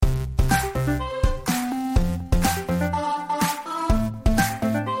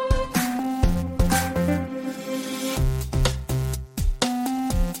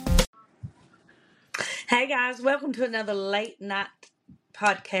guys. Welcome to another late night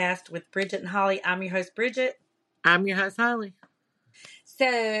podcast with Bridget and Holly. I'm your host, Bridget. I'm your host, Holly.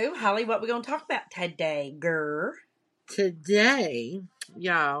 So, Holly, what we going to talk about today, girl? Today,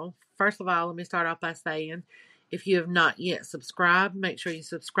 y'all, first of all, let me start off by saying if you have not yet subscribed, make sure you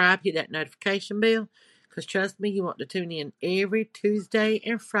subscribe, hit that notification bell, because trust me, you want to tune in every Tuesday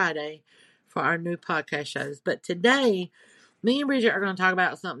and Friday for our new podcast shows. But today, me and Bridget are going to talk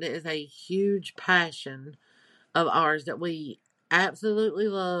about something that is a huge passion of ours that we absolutely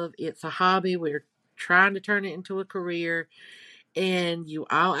love. It's a hobby. We're trying to turn it into a career, and you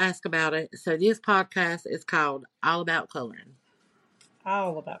all ask about it. So this podcast is called All About Coloring.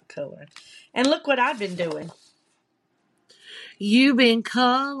 All about coloring. And look what I've been doing. You've been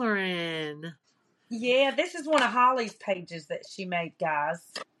coloring. Yeah, this is one of Holly's pages that she made,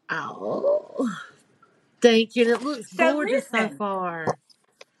 guys. Oh, thank you. It looks So, gorgeous so listen. far.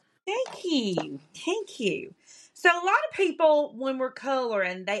 Thank you. Thank you. So a lot of people, when we're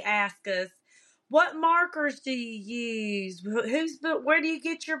coloring, they ask us, what markers do you use? Whose book? Where do you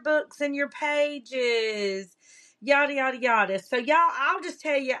get your books and your pages? Yada, yada, yada. So y'all, I'll just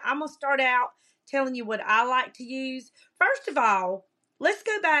tell you, I'm going to start out telling you what I like to use. First of all, let's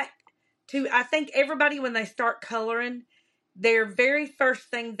go back to, I think everybody, when they start coloring, their very first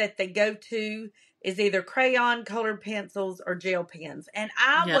thing that they go to is either crayon, colored pencils, or gel pens. And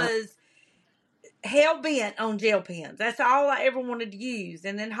I Yeah. was hell bent on gel pens. That's all I ever wanted to use.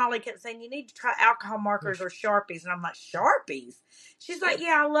 And then Holly kept saying, you need to try alcohol markers or Sharpies. And I'm like, Sharpies? She's like,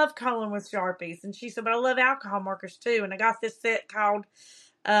 yeah, I love coloring with Sharpies. And she said, but I love alcohol markers too. And I got this set called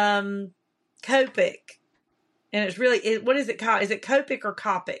Copic. And it's really, what is it called? Is it Copic or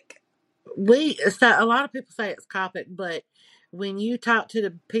Copic? So a lot of people say it's Copic, but when you talk to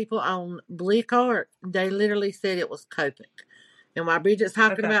the people on Blick Art, they literally said it was Copic. And while Bridget's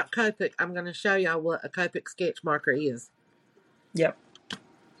talking Okay. about Copic, I'm going to show y'all what a Copic sketch marker is. Yep.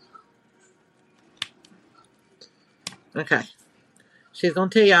 Okay. She's going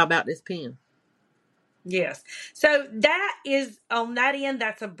to tell y'all about this pen. Yes. So that is, on that end,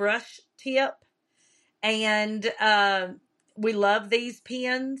 that's a brush tip. And we love these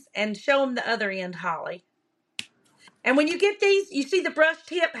pens. And show them the other end, Holly. And when you get these, you see the brush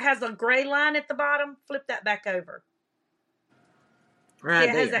tip has a gray line at the bottom. Flip that back over. Right See,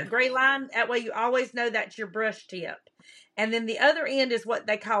 it has there. that gray line. That way you always know that's your brush tip. And then the other end is what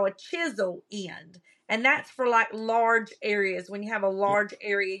they call a chisel end. And that's for like large areas. When you have a large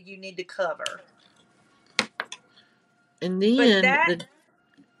area you need to cover. And But then,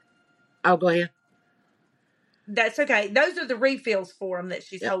 oh, go ahead. that's okay. Those are the refills for them that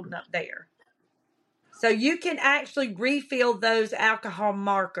she's holding up there. So you can actually refill those alcohol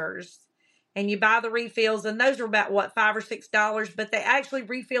markers. And you buy the refills, and those are about what, $5 or $6, but they actually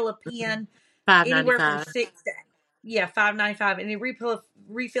refill a pen anywhere from $5.95. $5.95, and they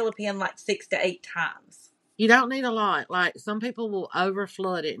refill a pen like 6 to 8 times. You don't need a lot. Like some people will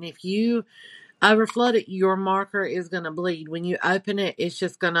overflood it, and if you overflood it, your marker is going to bleed. When you open it, it's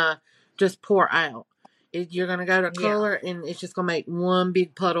just going to just pour out. You're going to go to color, and it's just going to make one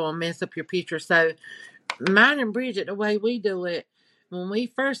big puddle and mess up your picture. So mine and Bridget, the way we do it, when we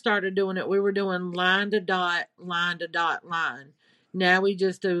first started doing it, we were doing line to dot, line to dot, line. Now we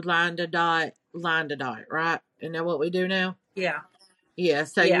just do line to dot, right? Isn't that what we do now? Yeah. Yeah,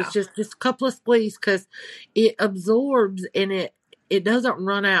 so Yeah. it's just a couple of squeeze because it absorbs and it doesn't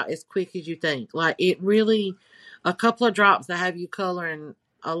run out as quick as you think. Like it really, a couple of drops to have you coloring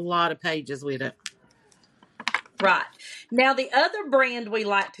a lot of pages with it. Right. Now, the other brand we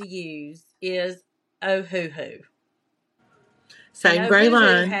like to use is Ohuhu. Same gray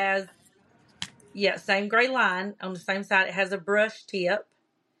line. Has, same gray line on the same side. It has a brush tip.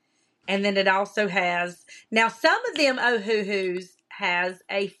 And then it also has, now some of them Ohuhus has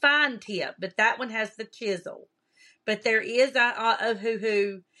a fine tip, but that one has the chisel. But there is a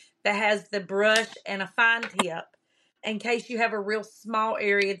Ohuhu that has the brush and a fine tip in case you have a real small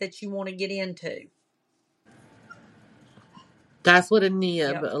area that you want to get into. That's what a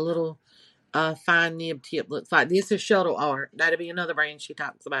nib, a little fine nib tip looks like. This is Shuttle Art. That'd be another brand she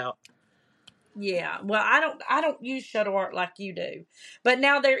talks about. Yeah, well, I don't use Shuttle Art like you do, but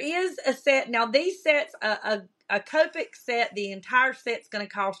now there is a set. Now these sets, a Copic set, the entire set's going to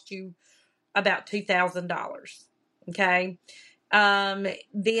cost you about $2,000. Okay,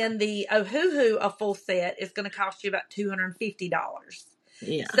 then the Ohuhu, a full set, is going to cost you about $250.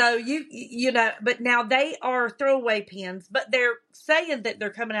 Yeah. So you know, but now they are throwaway pens, but they're saying that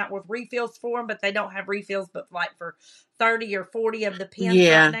they're coming out with refills for them, but they don't have refills, but like for 30 or 40 of the pens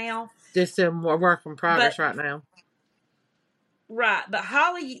right now. This is more work in progress right now. Right, but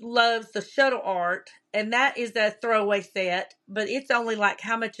Holly loves the Shuttle Art, and that is a throwaway set, but it's only like,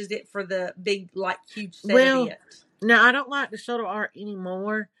 how much is it for the big, like, huge set of Well, it? now I don't like the shuttle art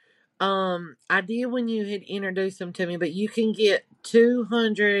anymore. I did when you had introduced them to me, but you can get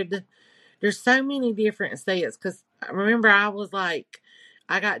 200. There's so many different sets because I remember I was like,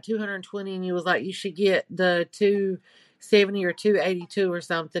 I got 220, and you was like, you should get the 270 or 282 or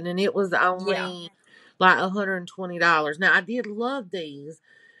something, and it was Yeah. only like $120. Now I did love these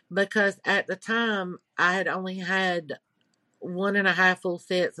because at the time I had only had one and a half full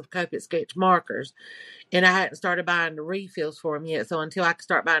sets of Copic sketch markers, and I hadn't started buying the refills for them yet. So until I could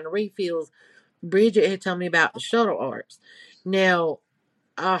start buying the refills, Bridget had told me about the shuttle arts. Now,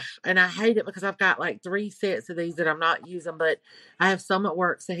 and I hate it because I've got like 3 sets of these that I'm not using, but I have some at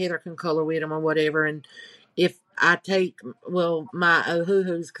work so Heather can color with them or whatever. And if I take, well, my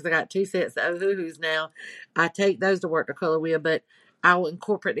Ohuhus, because I got 2 sets of Ohuhus now, I take those to work to color with, but I will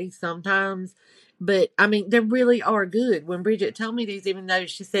incorporate these sometimes. But I mean, they really are good. When Bridget told me these, even though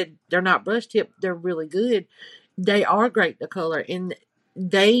she said they're not brush tip, they're really good. They are great to color. And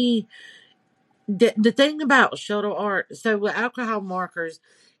they, the thing about shuttle art, so with alcohol markers,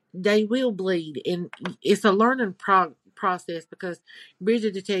 they will bleed, and it's a learning process because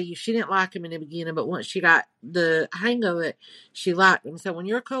Bridget to tell you she didn't like them in the beginning, but once she got the hang of it, she liked them. So when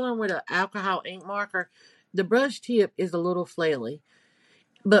you're coloring with an alcohol ink marker, the brush tip is a little flaily,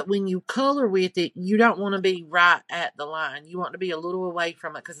 but when you color with it, you don't want to be right at the line. You want to be a little away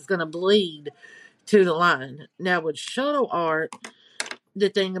from it because it's going to bleed to the line. Now with shuttle art, the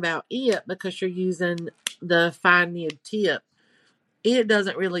thing about it, because you're using the fine nib tip, it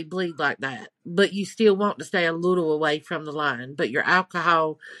doesn't really bleed like that, but you still want to stay a little away from the line. But your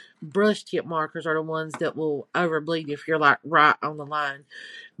alcohol brush tip markers are the ones that will overbleed if you're like right on the line.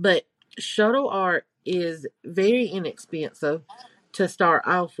 But shuttle art is very inexpensive to start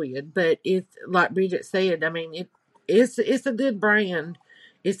off with, but it's like Bridget said. I mean, it's a good brand.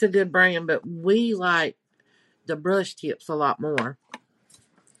 It's a good brand, but we like the brush tips a lot more.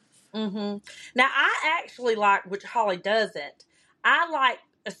 Mm-hmm. Now, I actually like, which Holly doesn't, I like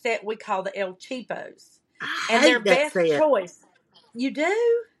a set we call the El Cheapos, I and their hate that best set. choice. You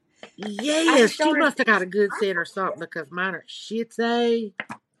do? I Yes, just she don't. must have got a good set or something because mine are shit say.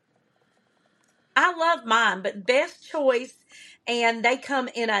 I love mine, but best choice, and they come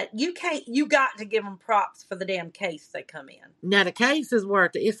in a. You can't. You got to give them props for the damn case they come in. Now the case is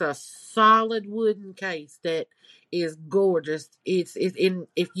worth it. It's a solid wooden case that is gorgeous. It's in.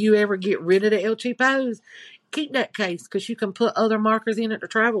 If you ever get rid of the El Cheapos, keep that case because you can put other markers in it to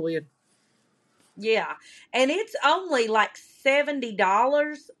travel with. Yeah, and it's only like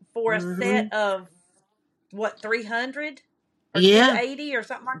 $70 for a Mm-hmm. set of what, 300 or Yeah, 280 or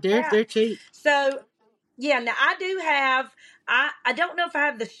something like they're that. they're cheap. So yeah, now I do have. I don't know if I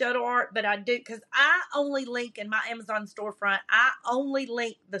have the shuttle art, but I do because I only link in my Amazon storefront. I only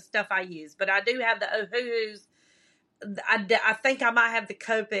link the stuff I use, but I do have the Ohu's. I think I might have the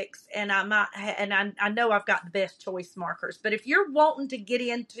Copics, and I might, and I know I've got the best choice markers. But if you're wanting to get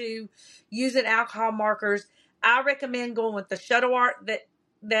into using alcohol markers, I recommend going with the shuttle art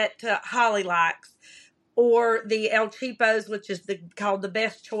that Holly likes, or the El Cheapos, which is called the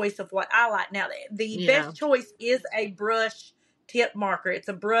best choice of what I like. Now, the Yeah, best choice is a brush tip marker. It's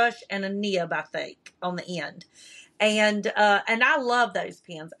a brush and a nib, I think, on the end. And I love those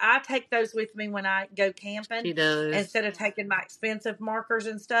pens. I take those with me when I go camping she does. instead of taking my expensive markers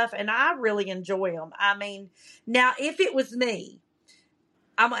and stuff, and I really enjoy them. I mean, now if it was me,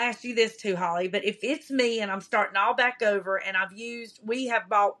 I'm gonna ask you this too, Holly. But if it's me and I'm starting all back over, and we have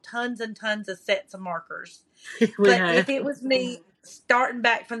bought tons and tons of sets of markers. We But if have. it was me starting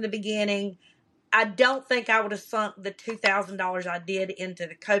back from the beginning, I don't think I would have sunk the $2,000 I did into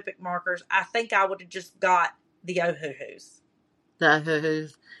the Copic markers. I think I would have just got the Ohuhus.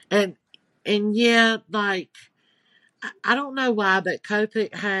 The and and yeah, like I don't know why, but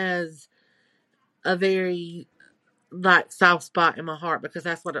Copic has a very like soft spot in my heart because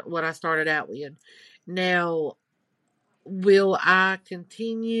that's what I started out with. Now, will I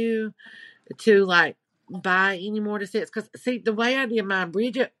continue to like buy any more to sets? Because see, the way I did mine,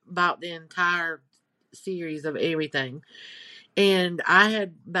 Bridget bought the entire series of everything, and I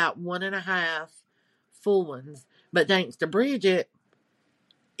had about one and a half full ones. But thanks to Bridget,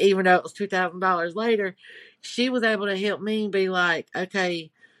 even though it was $2,000 later, she was able to help me be like,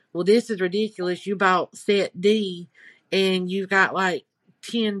 okay, well, this is ridiculous. You bought set D and you've got like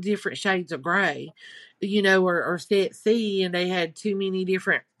 10 different shades of gray, or set C and they had too many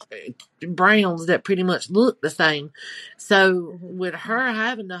different browns that pretty much look the same. So Mm-hmm. with her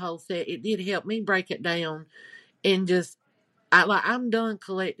having the whole set, it did help me break it down and just, I'm done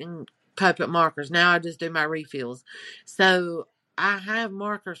collecting Copic markers. Now I just do my refills. So I have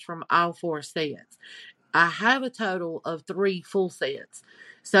markers from all 4 sets. I have a total of 3 full sets.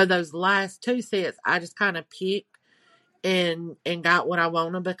 So those last 2 sets, I just kind of picked and got what I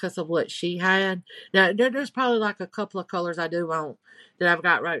wanted because of what she had. Now there's probably like a couple of colors I do want that I've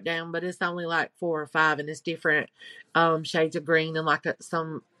got wrote down, but it's only like 4 or 5, and it's different shades of green and like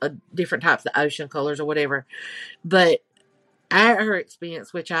some different types of ocean colors or whatever. But at her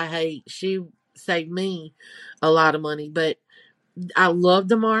expense, which I hate, she saved me a lot of money. But I love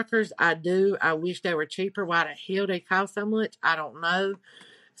the markers. I do. I wish they were cheaper. Why the hell they cost so much? I don't know.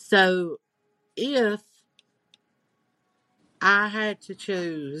 So if I had to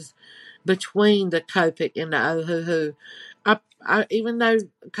choose between the Copic and the Ohuhu, even though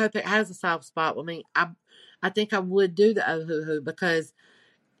Copic has a soft spot with me, I think I would do the Ohuhu because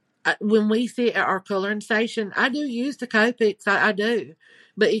when we sit at our coloring station, I do use the Copics. I do.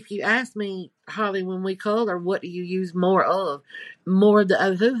 But if you ask me, Holly, when we color, what do you use more of? More of the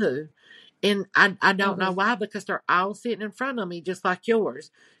Ohuhu. And I don't know Mm-hmm. why, because they're all sitting in front of me just like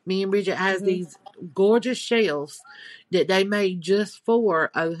yours. Me and Bridget has Mm-hmm. these gorgeous shelves that they made just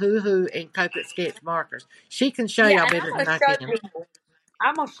for Ohuhu and Copic sketch markers. She can show Yeah, y'all and better I'm than gonna I show can. people.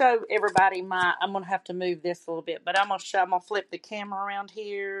 I'm gonna show everybody my. I'm gonna have to move this a little bit, but I'm gonna show. I'm gonna flip the camera around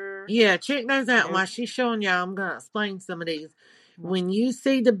here. Yeah, check those out. And There. while she's showing y'all, I'm going to explain some of these. When you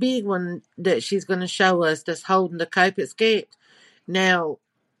see the big one that she's going to show us that's holding the Copic sketch, now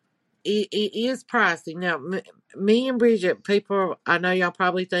it is pricey. Now, me and Bridget, people, I know y'all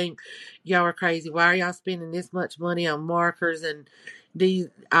probably think y'all are crazy. Why are y'all spending this much money on markers and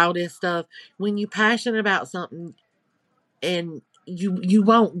all this stuff? When you're passionate about something and you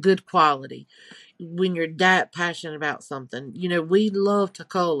want good quality, when you're that passionate about something, we love to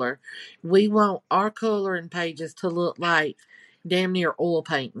color. We want our coloring pages to look like damn near oil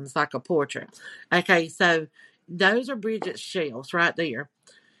paintings, like a portrait. Okay, so those are Bridget's shelves right there.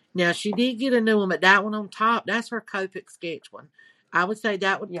 Now, she did get a new one, but that one on top, that's her Copic sketch one. I would say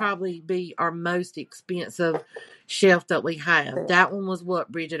that would Yeah. probably be our most expensive shelf that we have. That one was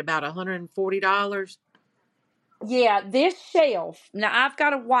what, Bridget, about $140? Yeah, this shelf. Now I've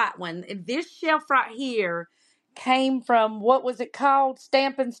got a white one. This shelf right here came from what was it called?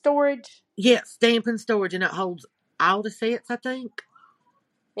 Stampin' Storage. Yes, stamping storage, and it holds all the sets, I think.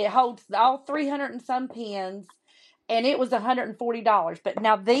 It holds all 300 and some pens, and it was $140. But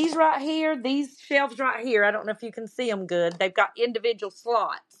now these right here, these shelves right here, I don't know if you can see them good. They've got individual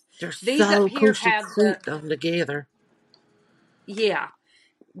slots. They're These up so cool. here She have the clicked them together. yeah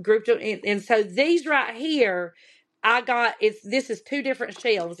grouped them, and so these right here, I got this is two different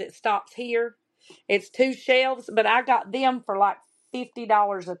shelves. It stops here. It's two shelves, but I got them for like $50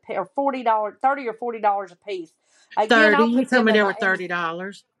 a piece, or $40, $30 or $40 a piece. Again, 30. I'll You put told them me in they my were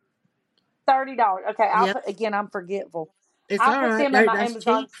 $30. $30. Okay, I'll Yep. put again. I'm forgetful. It's I'll all put right. them in my That's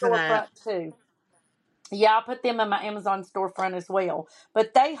Amazon cheap for that. storefront too. Yeah, I'll put them in my Amazon storefront as well.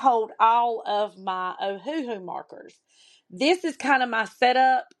 But they hold all of my Ohuhu markers. This is kind of my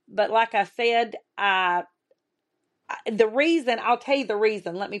setup, but like I said, the reason, I'll tell you the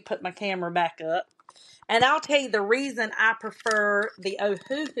reason. Let me put my camera back up. And I'll tell you the reason I prefer the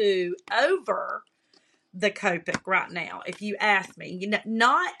Ohuhu over the Copic right now. If you ask me,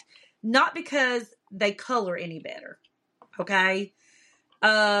 not because they color any better, okay?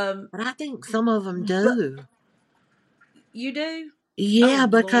 But I think some of them But do. you do. Yeah, Oh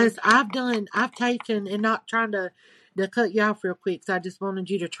Lord, because I've taken, and not trying to cut you off real quick, so I just wanted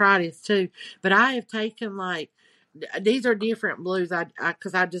you to try this too. But I have taken like, these are different blues.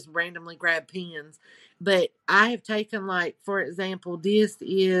 Because I just randomly grab pens, but I have taken like, for example, this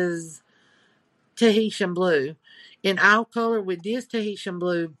is Tahitian blue, and I'll color with this Tahitian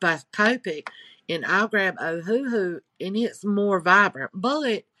blue by Copic, and I'll grab Ohuhu, and it's more vibrant.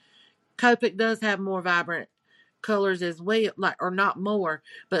 But Copic does have more vibrant colors as well, like, or not more,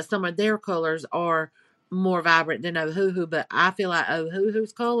 but some of their colors are more vibrant than Ohuhu. But I feel like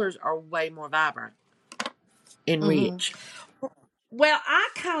Ohuhu's colors are way more vibrant and hmm. rich. Well, I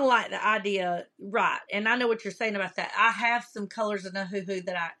kind of like the idea, right? And I know what you're saying about that. I have some colors in Ohuhu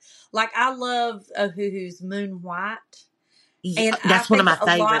that I like. I love Ohuhu's moon white, Yeah, and I that's one of think my a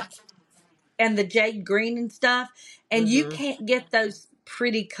lot, favorites. and the jade green and stuff. And you Hmm. can't get those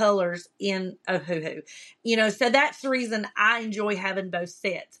pretty colors in Ohuhu. So that's the reason I enjoy having both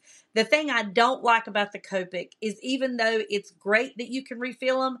sets. The thing I don't like about the Copic is, even though it's great that you can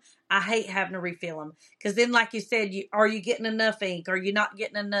refill them, I hate having to refill them. Because then, like you said, are you getting enough ink? Are you not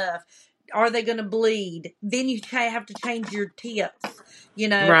getting enough? Are they going to bleed? Then you have to change your tips.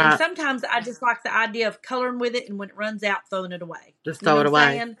 And Right. sometimes I just like the idea of coloring with it, and when it runs out, throwing it away. Just You know throw what it I'm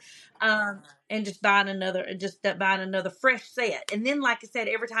away. saying? And buying another fresh set. And then, like I said,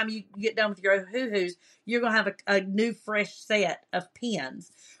 every time you get done with your hoo-hoos, you're going to have a new fresh set of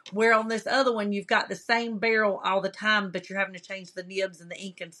pens. Where on this other one, you've got the same barrel all the time, but you're having to change the nibs and the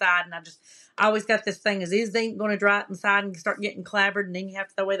ink inside. And I always got this thing: is the ink going to dry up inside and start getting clabbered, and then you have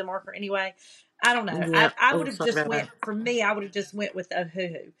to throw away the marker anyway? I don't know. Yep. I Oh, would have sorry just about went that. for me. I would have just went with a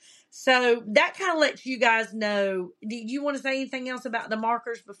hoo-hoo. So that kind of lets you guys know. Do you want to say anything else about the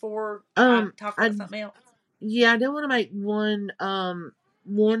markers before I talk I about something else? Yeah, I do want to make one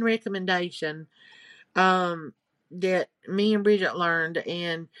recommendation that me and Bridget learned,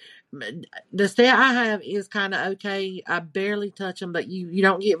 and the set I have is kind of okay. I barely touch them, but you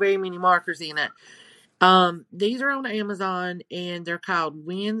don't get very many markers in it. These are on Amazon, and they're called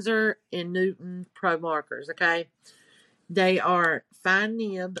Winsor and Newton Pro markers. Okay, they are fine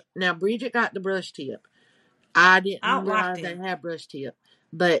nib. Now Bridget got the brush tip. I I didn't don't like realize they them. had brush tip,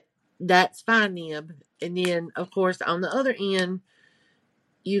 but that's fine nib. And then, of course, on the other end,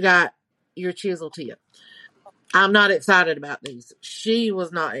 you got your chisel tip. I'm not excited about these. She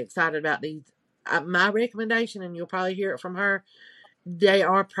was not excited about these. My recommendation, and you'll probably hear it from her, they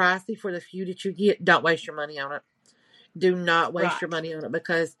are pricey for the few that you get. Don't waste your money on it. Do not waste your Right. money on it,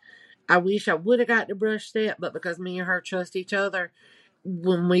 because I wish I would have got the brush set, but because me and her trust each other,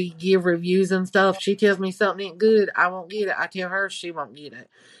 when we give reviews and stuff, she tells me something ain't good, I won't get it. I tell her, she won't get it.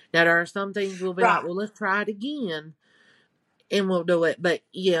 Now there are some things we'll be like, Right. well, let's try it again, and we'll do it. But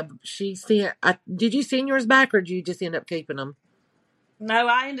yeah, she sent. Did you send yours back, or did you just end up keeping them? No,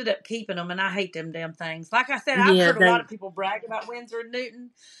 I ended up keeping them, and I hate them damn things. Like I said, I've Yeah, heard a lot they of people brag about Windsor and Newton,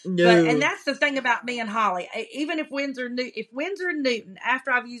 and no. that's the thing about me and Holly. Even if Windsor and Newton,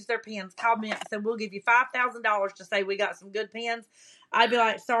 after I've used their pens, called me up and said we'll give you $5,000 to say we got some good pens, I'd be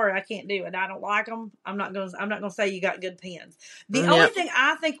like, sorry, I can't do it. I don't like them. I'm not gonna say you got good pens. The only Yep. thing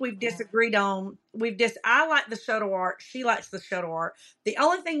I think we've disagreed on, I like the shuttle art. She likes the shuttle art. The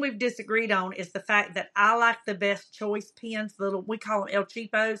only thing we've disagreed on is the fact that I like the best choice pens, the little, we call them El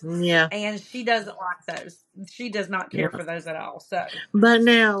Cheapos, Yeah. and she doesn't like those. She does not care Yeah. for those at all. So, But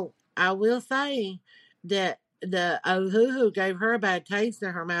now I will say that the Ohuhu gave her a bad taste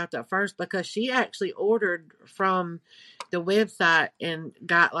in her mouth at first, because she actually ordered from the website and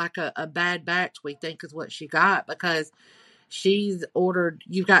got like a bad batch, we think is what she got, because she's ordered,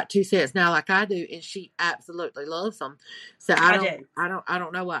 you've got two sets now like I do, and she absolutely loves them. So I do. I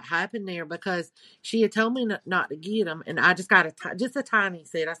don't know what happened there, because she had told me not to get them, and I just got just a tiny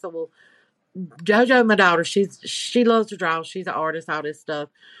set. I said, well, JoJo, my daughter, she loves to draw, she's an artist, all this stuff,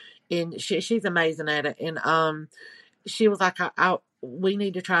 and she's amazing at it. And she was like, we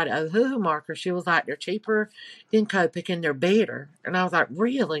need to try the Ohuhu marker. She was like, they're cheaper than Copic and they're better. And I was like,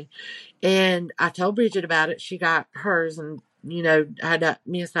 really? And I told Bridget about it. She got hers, and had that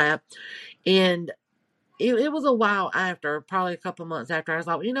mishap. And it was a while after, probably a couple of months after, I was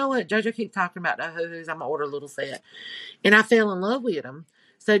like, you know what? JoJo keeps talking about the Ohuhus. I'm gonna order a little set, and I fell in love with them.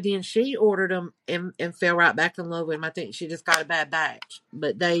 So then she ordered them and fell right back in love with them. I think she just got a bad batch,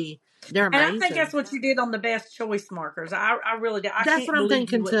 but they're And I think amazing. that's what you did on the best choice markers. I really did. I That's can't what I'm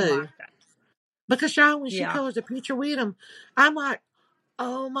believe you thinking wouldn't too. like that. Because y'all, when she Yeah. colors a picture with them, I'm like,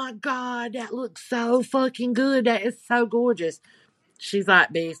 oh my God, that looks so fucking good. That is so gorgeous. She's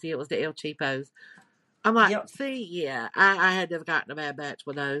like, Bessie, it was the El Cheapos. I'm like, Yep. see, yeah, I had to have gotten a bad batch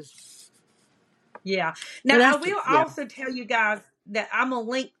with those. Yeah. But Now, I that's just, will yeah. also tell you guys that I'm going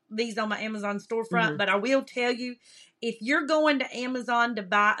to link these on my Amazon storefront, Mm-hmm. but I will tell you, if you're going to Amazon to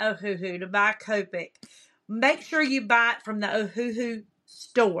buy Ohuhu, to buy Copic, make sure you buy it from the Ohuhu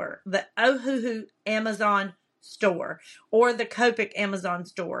store, the Ohuhu Amazon store, or the Copic Amazon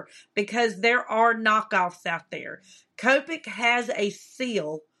store, because there are knockoffs out there. Copic has a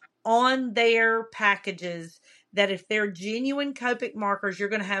seal on their packages that if they're genuine Copic markers, you're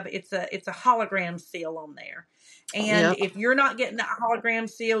going to have it's a hologram seal on there. And Yep. if you're not getting that hologram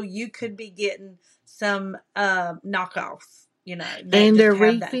seal, you could be getting some knockoffs, that And just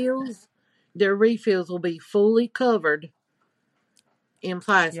have that. their refills will be fully covered in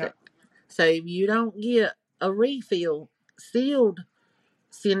plastic. Yep. So if you don't get a refill sealed,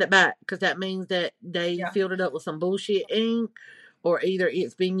 send it back, because that means that they Yeah. filled it up with some bullshit ink, or either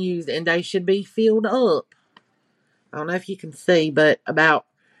it's been used, and they should be filled up. I don't know if you can see, but about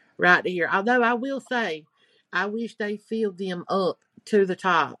right here. Although I will say, I wish they filled them up to the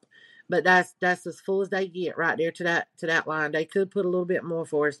top, but that's as full as they get right there to that line. They could put a little bit more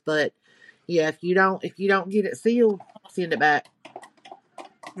for us, but yeah, if you don't get it sealed, send it back.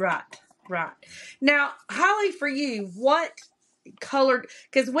 Right. Right. Now, Holly, for you, what? colored,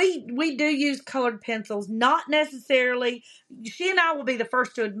 because we do use colored pencils, not necessarily. She and I will be the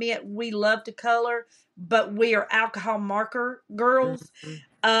first to admit we love to color, but we are alcohol marker girls.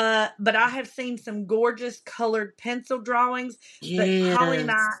 Mhm. But I have seen some gorgeous colored pencil drawings, but Holly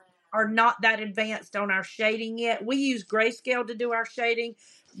and I Yes. are not that advanced on our shading yet. We use grayscale to do our shading.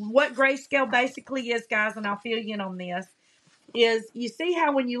 What grayscale basically is, guys, and I'll fill you in on this, is you see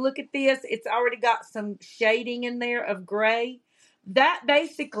how when you look at this, it's already got some shading in there of gray. That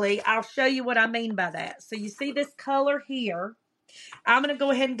basically, I'll show you what I mean by that. So you see this color here. I'm going to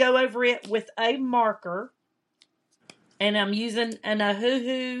go ahead and go over it with a marker. And I'm using an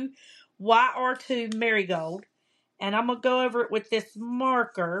Ohuhu YR2 Marigold. And I'm going to go over it with this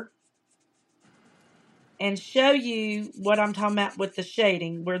marker and show you what I'm talking about with the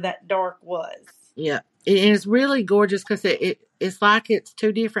shading, where that dark was. Yeah. And it's really gorgeous because it's like it's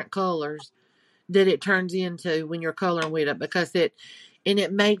two different colors that it turns into when you're coloring with it, because it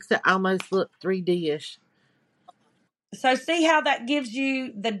makes it almost look 3D-ish. So see how that gives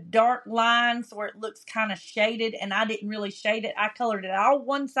you the dark lines where it looks kind of shaded, and I didn't really shade it. I colored it all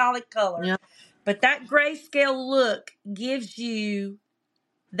one solid color. Yeah. But that grayscale look gives you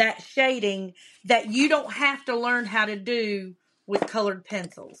that shading that you don't have to learn how to do with colored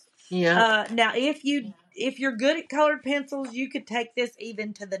pencils. Yeah. Now, if you're good at colored pencils, you could take this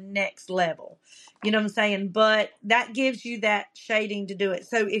even to the next level. You know what I'm saying? But that gives you that shading to do it.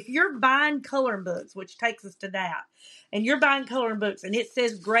 So if you're buying coloring books, which takes us to that, and you're buying coloring books and it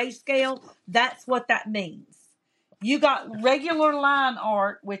says grayscale, that's what that means. You got regular line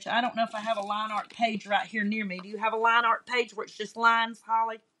art, which I don't know if I have a line art page right here near me. Do you have a line art page where it's just lines,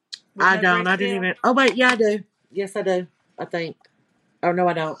 Holly, with I no don't. I didn't grayscale? even. Oh, wait. Yeah, I do. Yes, I do. I think. Oh, no,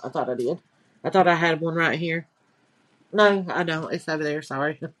 I don't. I thought I did. I thought I had one right here. No, I don't. It's over there.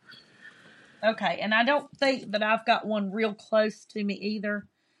 Sorry. Okay, and I don't think that I've got one real close to me either.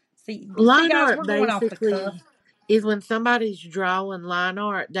 See, Line guys, art we're going off the cuff. basically is when somebody's drawing line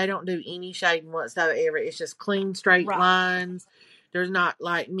art, they don't do any shading whatsoever. It's just clean, straight Right. lines. There's not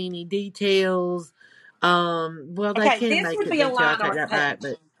like many details. Well, they Okay, can this make would it be a detail. I line take art that back,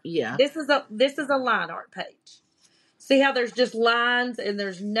 page. but yeah, This is a line art page. See how there's just lines and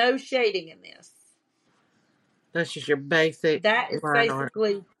there's no shading in this. that's just your basic That is line art.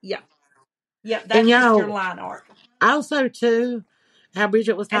 basically, yeah. Yeah, And that's just your y'all, line art. also too, how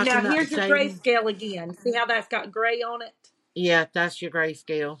Bridget was And talking now about the here's your shading. grayscale again. See how that's got gray on it? Yeah, that's your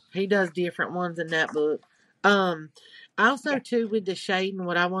grayscale. He does different ones in that book. Also Yeah. too with the shading,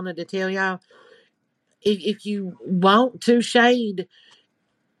 what I wanted to tell y'all, if you want to shade,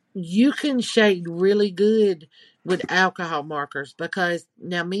 you can shade really good with alcohol markers, because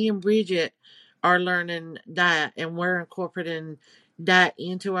now me and Bridget are learning that and we're incorporating that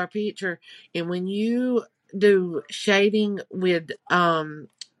into our picture. And when you do shading with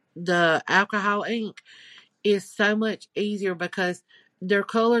the alcohol ink, is so much easier because their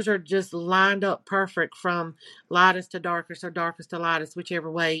colors are just lined up perfect from lightest to darkest or darkest to lightest, whichever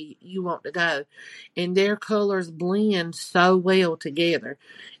way you want to go. And their colors blend so well together.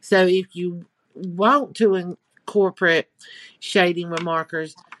 So if you want to incorporate shading with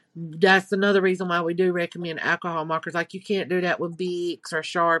markers, that's another reason why we do recommend alcohol markers. Like you can't do that with Bics or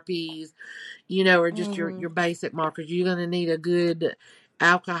Sharpies, or just Mm-hmm. your basic markers. You're going to need a good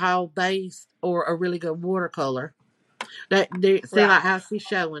alcohol base or a really good watercolor. See Right. like how she's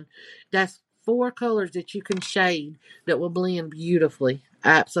showing. That's four colors that you can shade that will blend beautifully,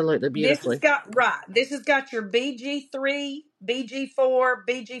 absolutely This has beautifully. got right. This has got your BG3, BG4,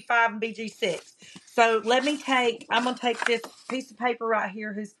 BG5, and BG6. So let me take. I'm gonna take this piece of paper right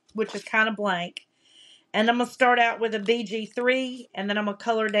here, which is kind of blank, and I'm gonna start out with a BG3, and then I'm gonna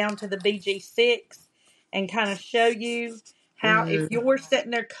color down to the BG6, and kind of show you how if Mm-hmm. you're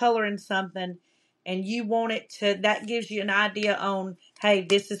sitting there coloring something, and you want it to, that gives you an idea on, hey,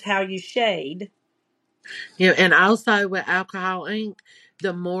 this is how you shade. Yeah, and also with alcohol ink,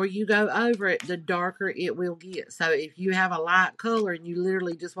 the more you go over it, the darker it will get. So if you have a light color and you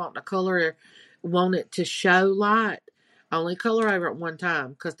literally just want it to show light, only color over it one time,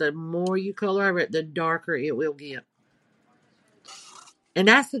 because the more you color over it, the darker it will get. And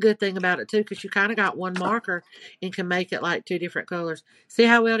that's the good thing about it too, because you kind of got one marker and can make it like two different colors. See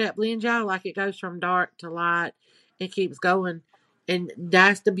how well that blends, y'all? Like it goes from dark to light and keeps going. And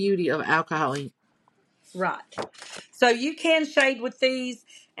that's the beauty of alcohol ink. Right. So you can shade with these,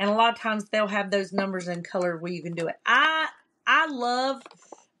 and a lot of times they'll have those numbers in color where you can do it. I love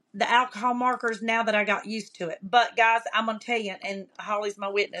the alcohol markers now that I got used to it. But guys, I'm gonna tell you, and Holly's my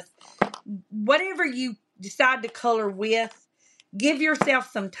witness. Whatever you decide to color with, Give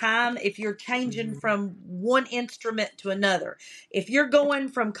yourself some time if you're changing from one instrument to another. If you're going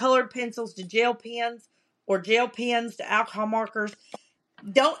from colored pencils to gel pens or gel pens to alcohol markers,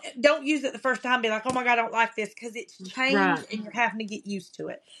 don't use it the first time. Be like, oh my God, I don't like this, because it's changed Right. and you're having to get used to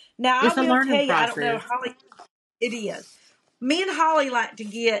it. Now, I It's a will learning tell you, I don't know, process. Holly, it is. Me and Holly like to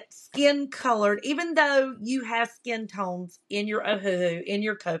get skin colored, even though you have skin tones in your Ohuhu, in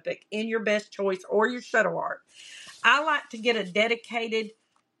your Copic, in your Best Choice, or your Shuttle Art. I like to get a dedicated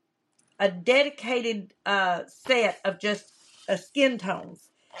set of just skin tones.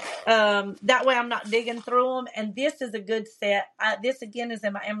 That way I'm not digging through them. And this is a good set. This again is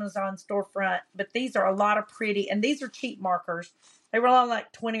in my Amazon storefront, but these are a lot of pretty, and these are cheap markers. They were only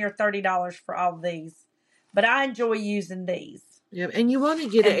like $20 or $30 for all of these, but I enjoy using these. Yeah, and you want to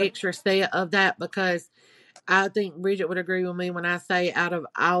get an And the extra set of that because I think Bridget would agree with me when I say out of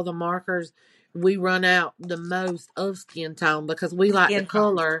all the markers, we run out the most of skin tone because we like to skin tones,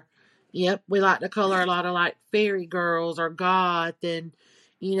 color. Yep, we like to color a lot of like fairy girls or goth and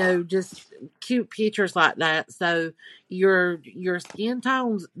just cute pictures like that. So your skin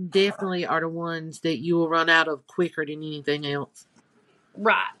tones definitely are the ones that you will run out of quicker than anything else.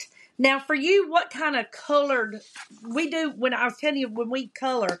 right? Now, for you, what kind of colored we do? When I was telling you, when we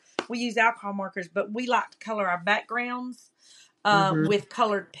color, we use alcohol markers, but we like to color our backgrounds Hmm. with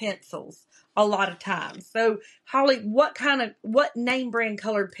colored pencils a lot of times. So, Holly, what name brand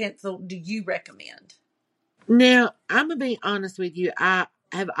colored pencil do you recommend? Now, I'm gonna be honest with you. I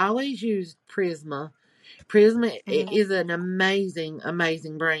have always used Prisma. Prisma Mhm. is an amazing,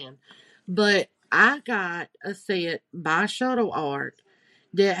 amazing brand. But I got a set by Shuttle Art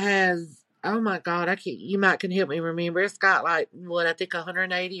that has, oh my God, I can't, you might can help me remember. It's got like what I think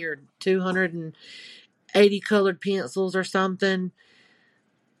 180 or 280 colored pencils or something.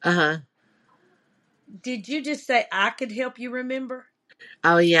 Uh huh. Did you just say I could help you remember?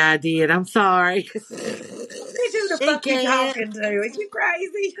 Oh yeah, I did. I'm sorry. Who the She fuck you can't. talking to? Are you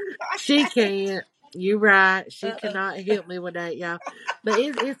crazy? She can't. You right. She uh-uh. cannot help me with that, y'all. But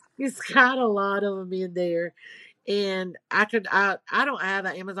it's got a lot of them in there. And I don't have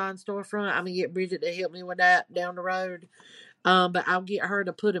an Amazon storefront. I'm gonna get Bridget to help me with that down the road. But I'll get her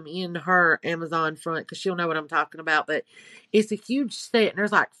to put them in her Amazon front because she'll know what I'm talking about. But it's a huge set, and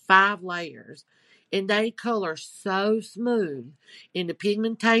there's like 5 layers, and they color so smooth, and the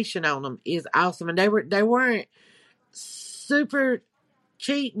pigmentation on them is awesome. And they weren't super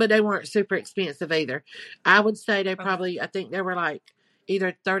cheap, but they weren't super expensive either. I would say Okay. I think they were like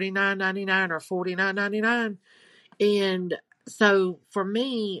either $39.99 or $49.99. And so for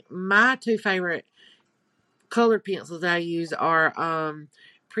me, my two favorite colored pencils that I use are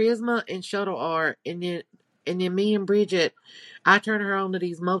Prisma and Shuttle Art, and then me and Bridget, I turn her on to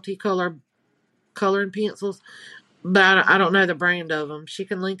these multicolor coloring pencils, but I don't Mhm. know the brand of them. She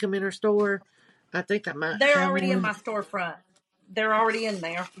can link them in her store. I think I might They're have already in one. my storefront. They're already in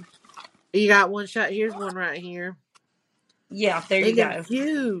there. You got one shot. Here's one right here, Yeah, there you and they're go.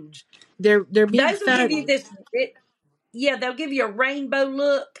 huge. They're big Those will give you studies. this. Yeah, they'll give you a rainbow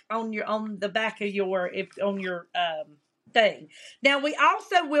look on the back of your if on your thing. Now we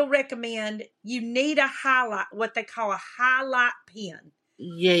also will recommend you need a highlight, what they call a highlight pen.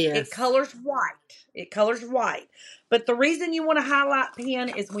 It Yes, colors white. It colors white. But the reason you want a highlight pen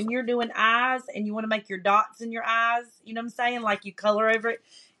is when you're doing eyes and you want to make your dots in your eyes. You know what I'm saying? Like you color over it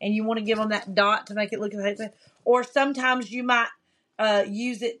and you want to give them that dot to make it look like that. Or sometimes you might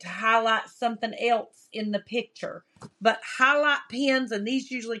use it to highlight something else in the picture. But highlight pens, and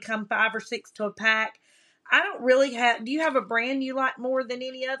these usually come 5 or 6 to a pack. I don't really have. Do you have a brand you like more than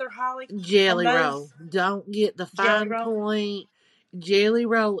any other, Holly, on Jelly Roll. those? Don't get the Jelly fine Roll? point. Jelly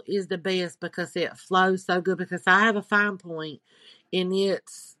Roll is the best because it flows so good. Because I have a fine point, and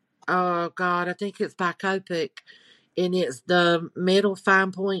it's oh God, I think it's by Copic, and it's the metal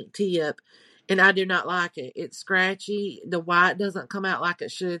fine point tip, and I do not like it. It's scratchy. The white doesn't come out like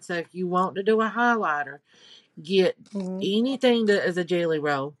it should. So if you want to do a highlighter, get Mm-hmm. anything that is a jelly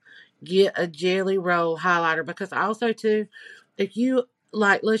roll. Get a jelly roll highlighter because also too, if you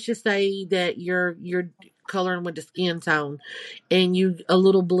like, let's just say that you're coloring with the skin tone, and you a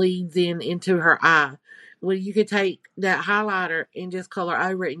little bleeds into her eye. Well, you could take that highlighter and just color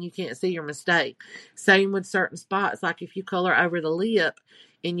over it, and you can't see your mistake. Same with certain spots, like if you color over the lip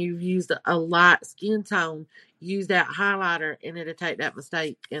and you've used a light skin tone, use that highlighter and it'll take that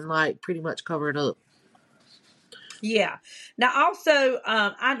mistake and like pretty much cover it up. Yeah. Now also,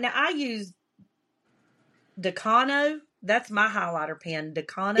 I use Decano. That's my highlighter pen,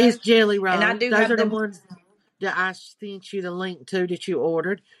 It's Decano, Jelly and I Roll. do Those have are the them. ones. that I sent you the link to that you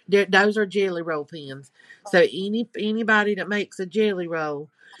ordered. Those are Jelly Roll pens. So anybody that makes a Jelly Roll,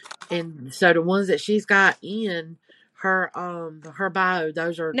 and so the ones that she's got in her bio,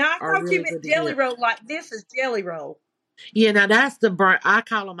 those Now I are thought you really meant good to Jelly get. Roll like this is Jelly Roll. Yeah, now that's the brand. I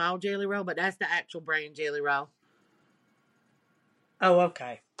call them all Jelly Roll, but that's the actual brand Jelly Roll. Oh,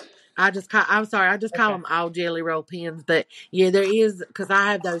 okay. I'm sorry, I just call Okay. them all Jelly Roll pens. But yeah, there is, because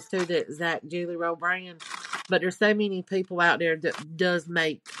I have those too, the exact Jelly Roll brand. But there's so many people out there that does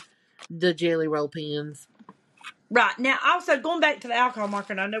make the Jelly Roll pens. Right. Now, also going back to the alcohol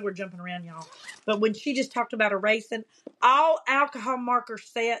marker, and I know we're jumping around, y'all, but when she just talked about erasing, all alcohol marker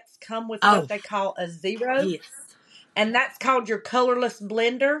sets come with what Oh, they call a zero, yes. and that's called your colorless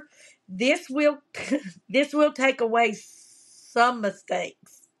blender. This will this will take away some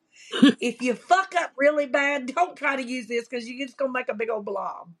mistakes. If you fuck up really bad, don't try to use this because you're just gonna make a big old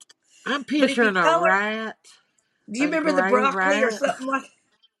blob. I'm But if you picturing a color, rat, do you a remember the gray broccoli or rat. something like?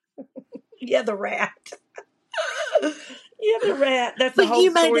 Yeah, the rat. Yeah, the rat. That's a But whole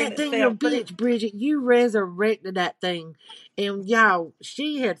you made story in that thing your itself. But it, bitch, Bridget. You resurrected that thing. And y'all,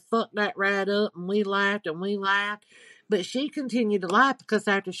 she had fucked that rat up, and we laughed and we laughed. But she continued to laugh because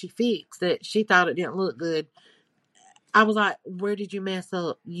after she fixed it, she thought it didn't look good. I was like, where did you mess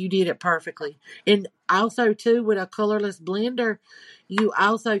up? You did it perfectly. And also, too, with a colorless blender, you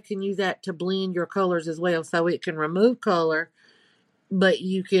also can use that to blend your colors as well. So it can remove color, but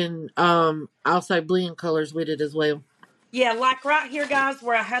you can also blend colors with it as well. yeah, like right here, guys,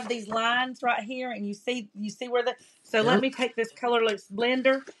 where I have these lines right here, and you see where the. So let Yep. me take this colorless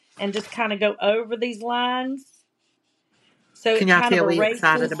blender and just kind of go over these lines, so Can it y'all kind of tell we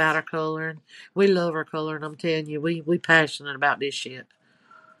excited erases. about our coloring? We love our coloring. I'm telling you, we passionate about this shit.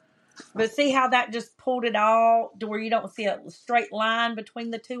 But see how that just pulled it all to where you don't see a straight line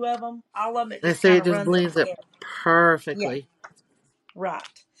between the two of them. All of it And just see, kind it of just runs blends it together. Yeah. perfectly. Right.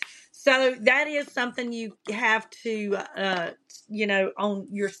 So that is something you have to, on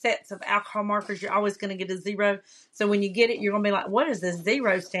your sets of alcohol markers, you're always going to get a zero. So when you get it, you're going to be like, what does this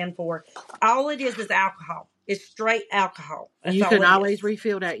zero stand for? All it is alcohol. It's straight alcohol. That's You all can it always is.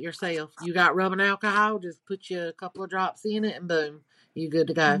 refill that yourself. You got rubbing alcohol, just put you a couple of drops in it, and boom, you good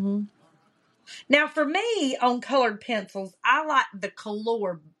to go. Mm-hmm. Now, for me, on colored pencils, I like the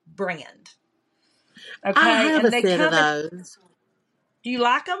Color brand. I Okay. have a And they set of come in, those. do you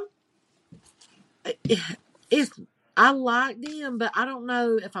like them? It's I like them, but I don't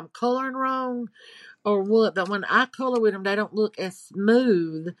know if I'm coloring wrong or what. But when I color with them, they don't look as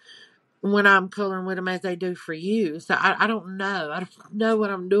smooth when I'm coloring with them as they do for you. So I don't know. I don't know what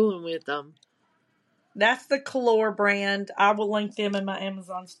I'm doing with them. That's the Color brand. I will link them in my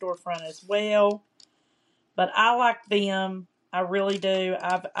Amazon storefront as well. But I like them. I really do.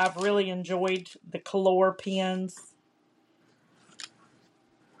 I've really enjoyed the Color pens.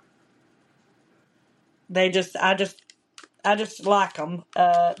 I just like them.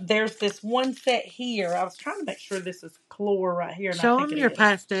 There's this one set here. I was trying to make sure this is Color right here, and I Show think them it your is.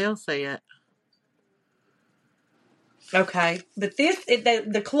 pastel set. Okay, but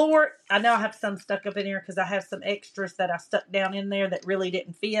the Color. I know I have some stuck up in here because I have some extras that I stuck down in there that really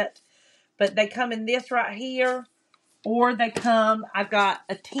didn't fit. But they come in this right here, or they come. I've got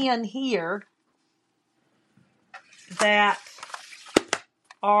a tin here that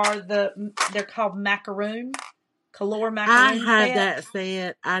they're called macaroon, color I macaroon have set, that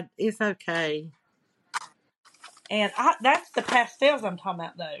set. It's okay. and that's the pastels I'm talking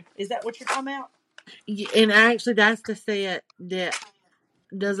about though. Is that what you're talking about? And actually, that's the set that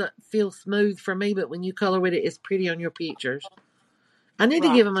doesn't feel smooth for me, but when you color with it, it's pretty on your pictures. I need to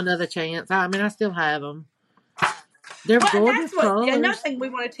Right. give them another chance. I mean, I still have them. They're Well, and gorgeous that's what another colors. thing we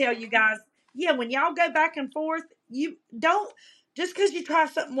want to tell you guys. Yeah, when y'all go back and forth, you don't just because you try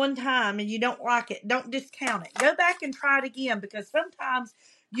something one time and you don't like it, don't discount it. Go back and try it again because sometimes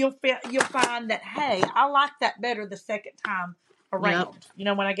you'll find that hey, I like that better the second time Yep. around.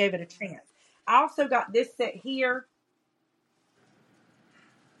 When I gave it a chance. I also got this set here,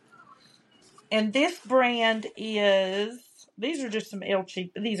 and this brand is. These are just some El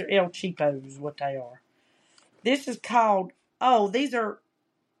Cheap. These are El Cheapos, what they are. This is called. Oh, these are.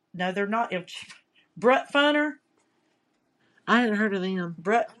 No, they're not El Cheap. Brut Funner. I hadn't heard of them.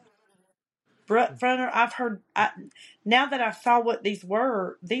 Brut Funner. I've heard. Now that I saw what these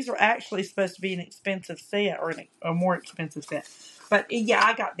were, these are actually supposed to be an expensive set or a more expensive set. But yeah,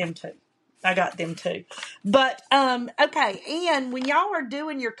 I got them too. But okay. And when y'all are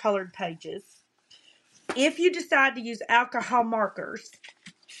doing your colored pages, if you decide to use alcohol markers,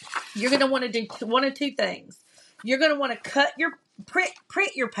 you're going to want to do one of two things. You're going to want to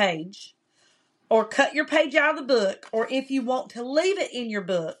print your page, or cut your page out of the book, or if you want to leave it in your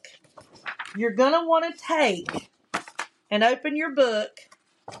book, you're going to want to take and open your book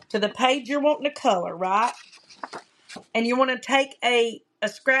to the page you're wanting to color, right? And you want to take a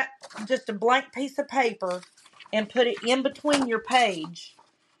scrap, just a blank piece of paper, and put it in between your page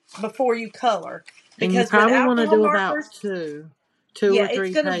before you color. And you Because with probably want to alcohol do about markers, two yeah, or it's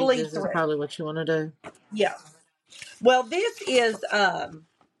three going to bleed pages is through. probably what you want to do. Yeah. Well, this is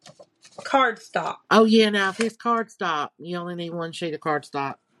cardstock. Oh yeah, now if it's cardstock, you only need one sheet of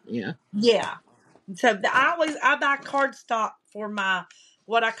cardstock. Yeah. Yeah. So I buy cardstock for my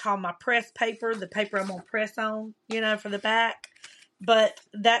what I call my press paper, the paper I'm gonna press on, for the back. But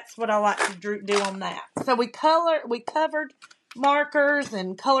that's what I like to do on that. So we covered markers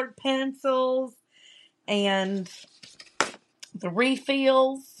and colored pencils and the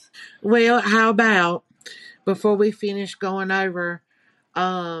refills. Well, how about before we finish going over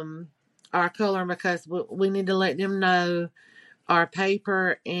our color, because we need to let them know our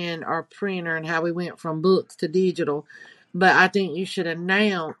paper and our printer and how we went from books to digital. But I think you should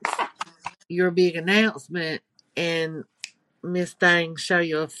announce your big announcement and Miss Thang show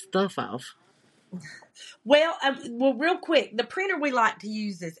your stuff off. Well, real quick, the printer we like to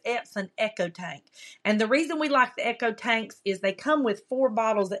use is Epson Echo Tank. And the reason we like the Echo Tanks is they come with 4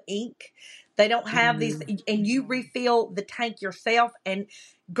 bottles of ink. They don't have these, and you refill the tank yourself. And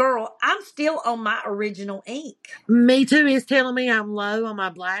girl, I'm still on my original ink. Me too. It's telling me I'm low on my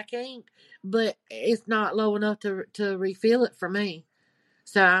black ink, but it's not low enough to refill it for me.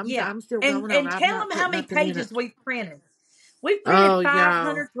 So Yeah. I'm still And going on. and I've tell not them how put many nothing in it. pages we've printed. We've printed Oh, y'all.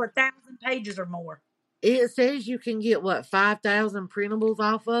 500 to 1,000 pages or more. It says you can get 5,000 printables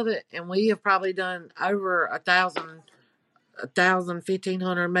off of it, and we have probably done over 1,000,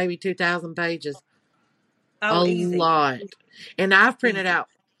 1,500, maybe 2,000 pages. Oh, A easy. lot. And I've printed Easy. out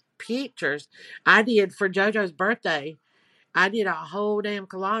pictures. I did for JoJo's birthday. I did a whole damn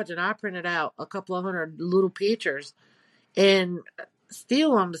collage, and I printed out a couple of hundred little pictures, and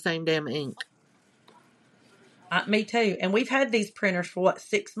still on the same damn ink. Me too. And we've had these printers for what,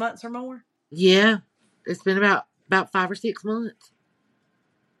 6 months or more? Yeah, it's been about 5 or 6 months.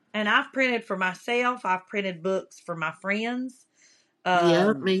 And I've printed for myself. I've printed books for my friends.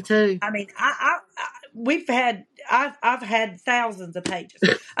 Yeah, Um, me too. I mean, I've had thousands of pages.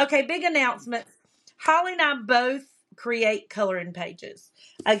 Okay, big announcement. Holly and I both create coloring pages.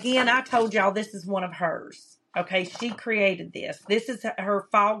 Again, I told y'all this is one of hers. Okay, she created this. This is her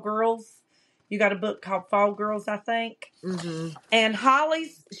Fall Girls. You got a book called Fall Girls, I think. Mm-hmm. And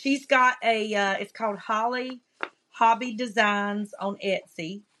she's got it's called Holly Hobby Designs on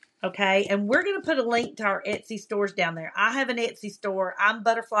Etsy. Okay. And we're going to put a link to our Etsy stores down there. I have an Etsy store. I'm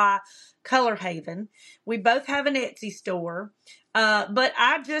Butterfly Color Haven. We both have an Etsy store. But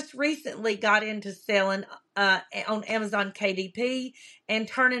I just recently got into selling on Amazon KDP and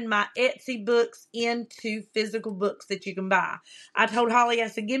turning my Etsy books into physical books that you can buy. I told Holly, I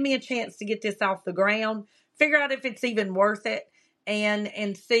said, give me a chance to get this off the ground, figure out if it's even worth it,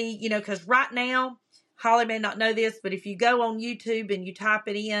 and see, because right now, Holly may not know this, but if you go on YouTube and you type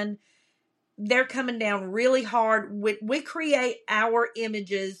it in, they're coming down really hard. We create our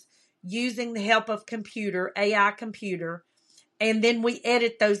images using the help of AI computer, and then we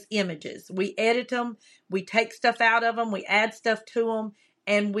edit those images. We edit them, we take stuff out of them, we add stuff to them,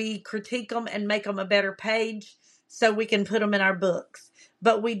 and we critique them and make them a better page so we can put them in our books.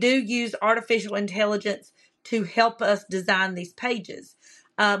 But we do use artificial intelligence to help us design these pages.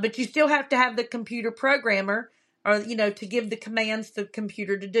 But you still have to have the computer programmer, or to give the commands to the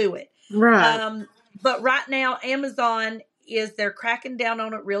computer to do it. Right. But right now, Amazon they're cracking down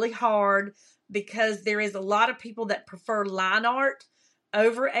on it really hard, because there is a lot of people that prefer line art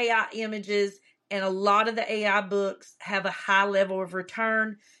over AI images, and a lot of the AI books have a high level of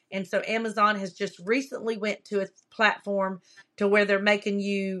return. And so Amazon has just recently went to a platform to where they're making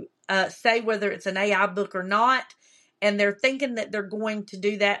you say whether it's an AI book or not. And they're thinking that they're going to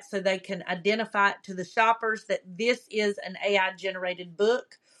do that so they can identify it to the shoppers that this is an AI generated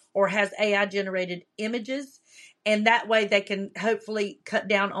book or has AI generated images. And that way they can hopefully cut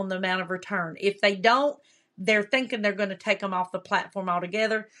down on the amount of return. If they don't, they're thinking they're going to take them off the platform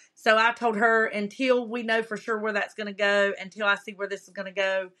altogether. So I told her, until we know for sure where that's going to go, until I see where this is going to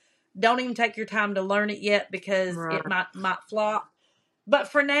go, don't even take your time to learn it yet, because Right. it might flop. But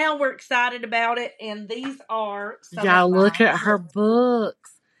for now, we're excited about it, and these are some of Y'all look mine. at her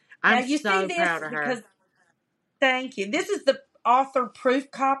books. Now I'm you see so this proud of her. because, thank you. This is the author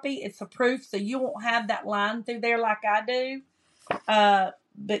proof copy. It's a proof, so you won't have that line through there like I do.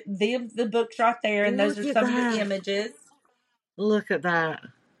 But the book's right there, and those Look are at some of the that. images. Look at that.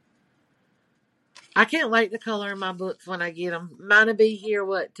 I can't wait to color in my books when I get them. Mine'll be here,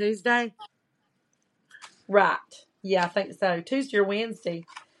 what, Tuesday? Right. Yeah, I think so. Tuesday or Wednesday.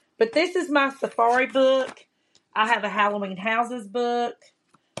 But this is my safari book. I have a Halloween houses book.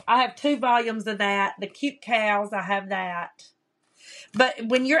 I have 2 volumes of that. The cute cows, I have that. But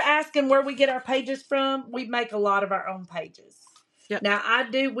when you're asking where we get our pages from, we make a lot of our own pages. Yep. Now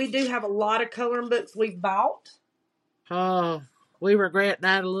we do have a lot of coloring books we've bought. Oh, we regret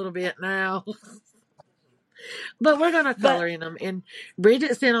that a little bit now. But we're gonna But color in them. And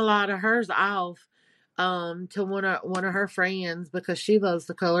Bridget sent a lot of hers off to one of her friends because she loves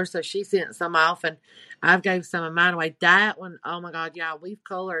the color, so she sent some off and I've gave some of mine away. That one, oh my god, yeah, we've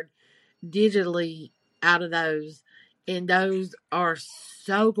colored digitally out of those, and those are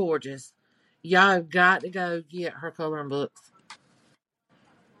so gorgeous. Y'all have got to go get her coloring books.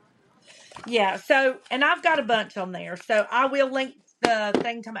 yeah, so and I've got a bunch on there. So I will link the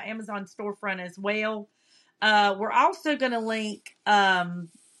thing to my Amazon storefront as well. We're also going to link.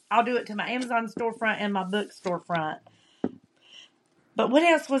 I'll do it to my Amazon storefront and my book storefront. But what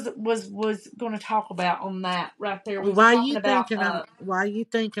else was going to talk about on that right there? We was Why you talking about.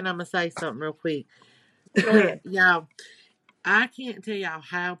 thinking I'm gonna say something real quick? Go ahead. Y'all, I can't tell y'all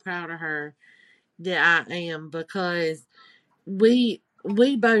how proud of her that I am because we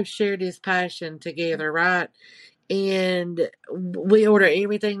both share this passion together, right? And we order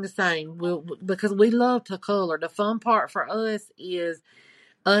everything the same. Because we love to color. The fun part for us is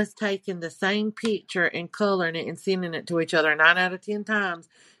us taking the same picture and coloring it and sending it to each other. 9 out of 10 times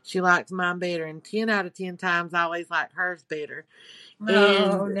she likes mine better, and 10 out of 10 times I always like hers better.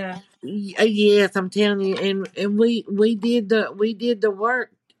 No, And no. yes, I'm telling you, and we did the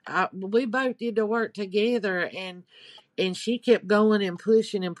work. We both did the work together, and she kept going and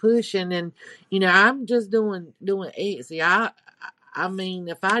pushing and pushing, and I'm just doing Etsy. I mean,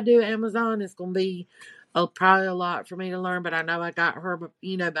 if I do Amazon, it's gonna be probably a lot for me to learn, but I know I got her,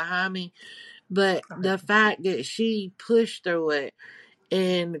 behind me. But the fact that she pushed through it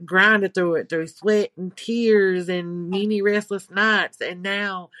and grinded through it through sweat and tears and many restless nights, and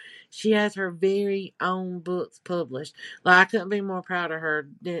now she has her very own books published. Like, I couldn't be more proud of her.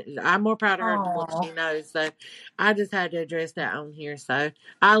 I'm more proud of her than what Oh, she knows. So I just had to address that on here. So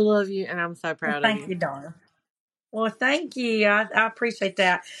I love you, and I'm so well, proud of thank you. you, darling. Well, thank you. I appreciate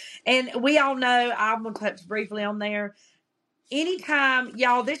that. And we all know, I'm going to touch briefly on there. Anytime,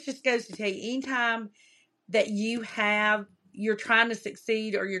 y'all, this just goes to tell you, anytime that you're trying to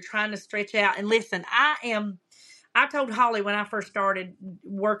succeed or you're trying to stretch out. And listen, I told Holly when I first started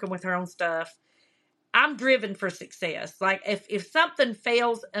working with her on stuff, I'm driven for success. Like if something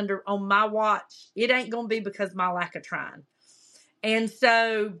fails on my watch, it ain't going to be because of my lack of trying. And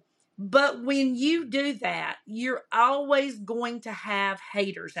so, but when you do that, you're always going to have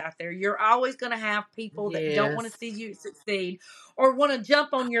haters out there. You're always going to have people that don't want to Yes. see you succeed or want to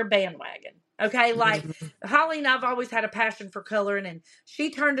jump on your bandwagon. Okay. Like Mhm. Holly and I've always had a passion for coloring, and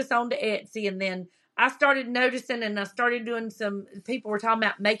she turned us on to Etsy. And then I started noticing, and I started doing people were talking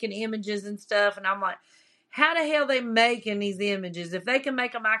about making images and stuff. And I'm like, how the hell they making these images? If they can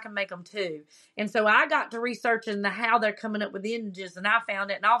make them, I can make them too. And so I got to researching how they're coming up with the images, and I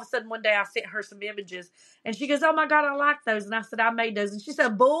found it. And all of a sudden, one day I sent her some images, and she goes, "Oh my god, I like those." And I said, "I made those," and she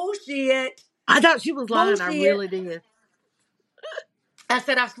said, "Bullshit, I thought she was lying. I bullshit." really did. I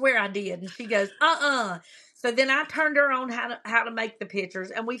said, "I swear I did," and she goes, So then I turned her on how to make the pictures,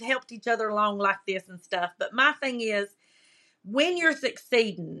 and we've helped each other along like this and stuff. But my thing is, when you're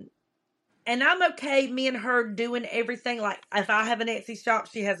succeeding, and I'm okay, me and her doing everything. Like, if I have an Etsy shop,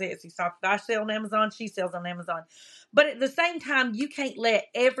 she has an Etsy shop. If I sell on Amazon, she sells on Amazon. But at the same time, you can't let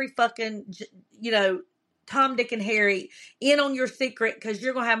every fucking, Tom, Dick, and Harry in on your secret, because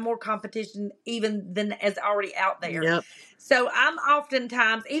you're going to have more competition even than is already out there. Yep. So I'm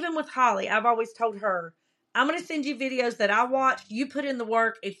oftentimes, even with Holly, I've always told her, I'm going to send you videos that I watch. You put in the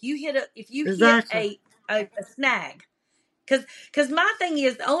work. If you hit Exactly. a snag, because my thing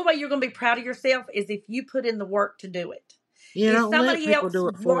is, the only way you're going to be proud of yourself is if you put in the work to do it. Yeah, If don't let somebody people else do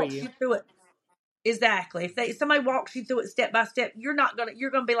it for walks you. you through it, exactly. If somebody walks you through it step by step, you're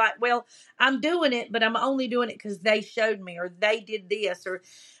gonna be like, well, I'm doing it, but I'm only doing it because they showed me or they did this. Or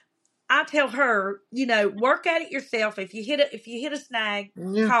I tell her, work at it yourself. If you hit a snag,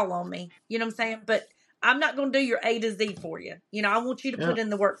 Yeah. call on me. You know what I'm saying? But I'm not going to do your A to Z for you. I want you to put Yep. in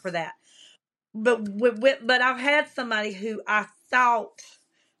the work for that. But I've had somebody who I thought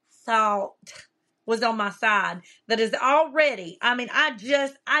was on my side that is already. I mean, I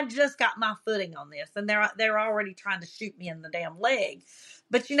just got my footing on this, and they're already trying to shoot me in the damn leg.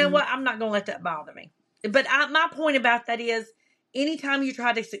 But you know Mm. what? I'm not going to let that bother me. But my point about that is, anytime you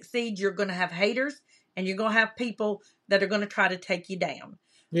try to succeed, you're going to have haters and you're going to have people that are going to try to take you down.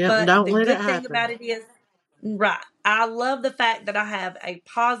 Yep, But don't the let it good thing about happen. it is, right, I love the fact that I have a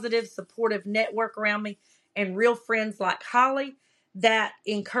positive, supportive network around me and real friends like Holly that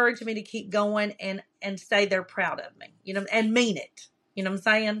encourage me to keep going and say they're proud of me, and mean it. You know what I'm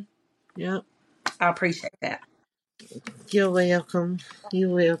saying? Yep. I appreciate that. You're welcome. You're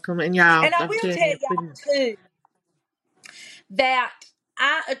welcome. And y'all, And I I'm will telling tell you, y'all too that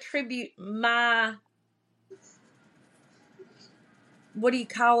I attribute my, what do you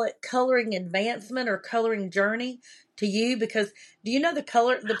call it, coloring advancement or coloring journey to you, because do you know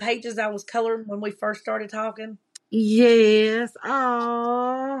the pages I was coloring when we first started talking? yes.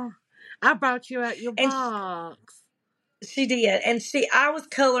 Oh, I brought you out your And box. she did. And I was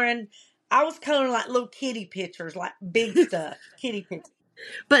coloring like little kitty pictures, like big stuff, kitty pictures.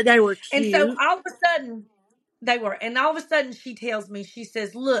 But they were And so cute. all of a sudden, they were. And all of a sudden, she tells me, she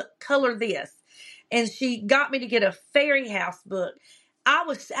says, "Look, color this." And she got me to get a fairy house book. I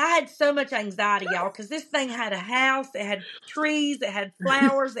had so much anxiety, y'all, because this thing had a house, it had trees, it had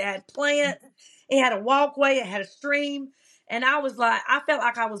flowers, it had plants, it had a walkway, it had a stream. And I felt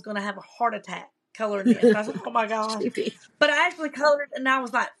like I was going to have a heart attack coloring this. I was like, oh my gosh. She did. But I actually colored it and I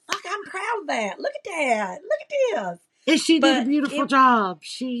was like, fuck, I'm proud of that. Look at that. Look at this. And she did a But beautiful job.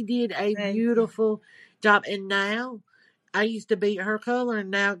 She did a thank you. beautiful job. And now, I used to beat her color,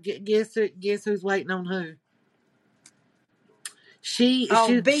 and now guess who's waiting on who? Oh,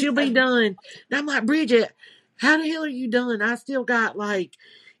 She'll be done. And I'm like, Bridget, how the hell are you done? I still got like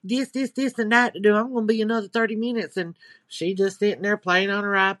this, and that to do. I'm gonna be another 30 minutes, and she just sitting there playing on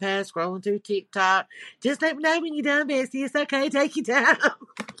her iPad, scrolling through TikTok. Just let me know when you're done, Bessie. It's okay. Take your time.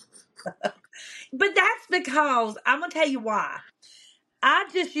 but that's because I'm going to tell you why. I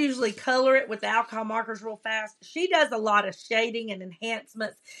just usually color it with the alcohol markers real fast. She does a lot of shading and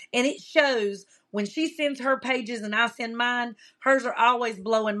enhancements, and it shows when she sends her pages and I send mine. Hers are always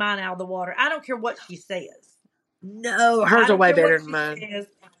blowing mine out of the water. I don't care what she says. No, I hers are don't way care what better than she mine. says.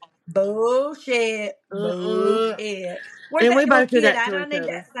 Bullshit. Uh-uh. Bullshit. Where's And we that little both do kid that at? to I each need other.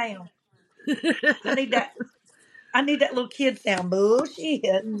 that sound. I need that. I need that little kid sound.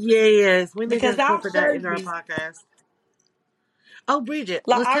 Bullshit. Yes, we need to Because I'll incorporate that show into our you. podcast. Oh, Bridget,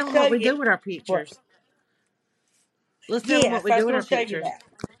 Like, let's I'll tell them show what we you. do with our What? pictures. Let's tell them what Yes, we I was do with going our to show you pictures. that.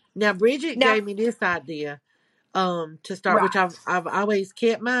 Now, Bridget Now, gave me this idea to start, which right. I've always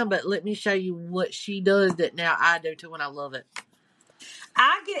kept mine, but let me show you what she does that now I do too, and I love it.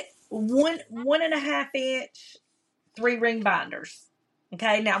 I get 1.5 inch 3 ring binders.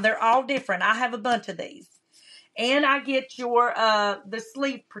 Okay, now they're all different. I have a bunch of these. And I get your the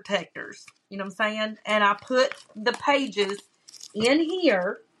sleeve protectors. You know what I'm saying? And I put the pages in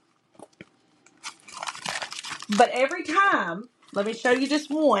here. But every time, let me show you just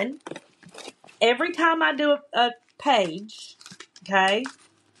one. Every time I do a page, okay,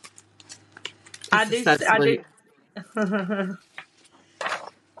 I This is do so I do sweet.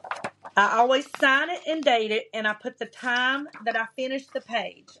 I always sign it and date it, and I put the time that I finished the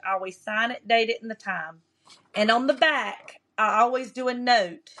page. I always sign it, date it, and the time. And on the back, I always do a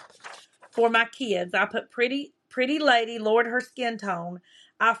note for my kids. I put pretty lady, Lord her skin tone.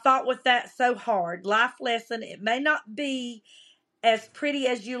 I fought with that so hard. Life lesson. It may not be as pretty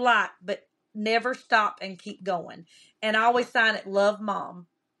as you like, but never stop and keep going. And I always sign it, love mom.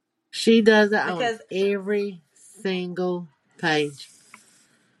 She does it on Because, every single page,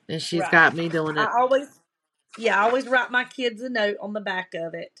 and she's right. got me doing it. I always I always write my kids a note on the back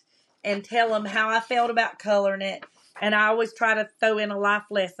of it and tell them how I felt about coloring it. And I always try to throw in a life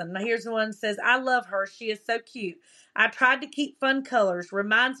lesson. Now, here's the one that says, I love her. She is so cute. I tried to keep fun colors.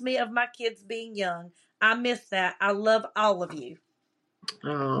 Reminds me of my kids being young. I miss that. I love all of you.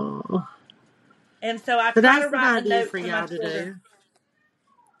 Oh, And so I so try to that's an write a idea note for to my y'all to children. do.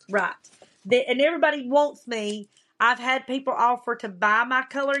 Right. And everybody wants me. I've had people offer to buy my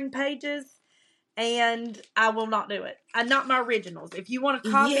coloring pages, and I will not do it. Not my originals. If you want a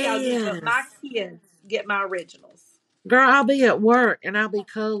copy, I'll just let my Yes, kids get my originals. girl, I'll be at work and I'll be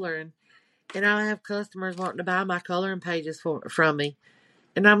coloring, and I'll have customers wanting to buy my coloring pages from me.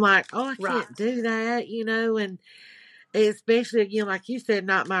 And I'm like, oh, I Right. can't do that, and especially again, like you said,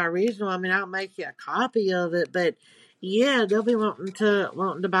 not my original. I mean, I'll make you a copy of it, but yeah, they'll be wanting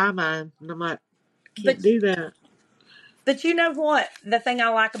to buy mine. And I'm like, But can't do that. but you know what? The thing I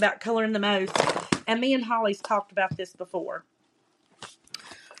like about coloring the most, and me and Holly's talked about this before.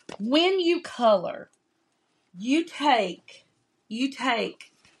 When you color, you take you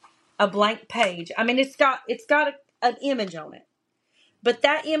take a blank page. I mean, it's got an image on it. But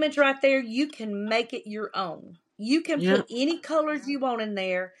that image right there, you can make it your own. You can Yep. put any colors you want in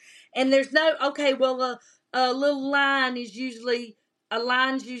there, and there's no okay. Well, a little line is usually a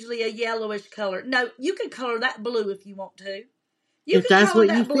line's usually a yellowish color. No, you can color that blue if you want to. You If can that's color what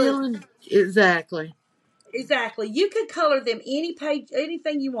you that blue. feeling, exactly. Exactly. You can color them any page,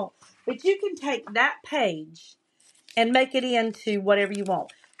 anything you want, but you can take that page and make it into whatever you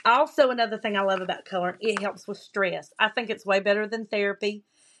want. Also, another thing I love about coloring, it helps with stress. I think it's way better than therapy.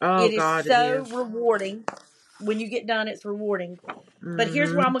 Oh It is God, it so is. rewarding. When you get done, it's rewarding. But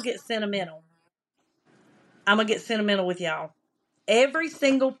here's where Mm-hmm. I'm going to get sentimental. I'm going to get sentimental with y'all. Every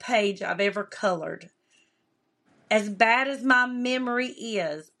single page I've ever colored, as bad as my memory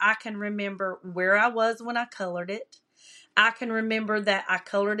is, I can remember where I was when I colored it. I can remember that I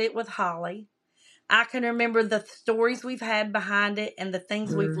colored it with Holly. I can remember the stories we've had behind it and the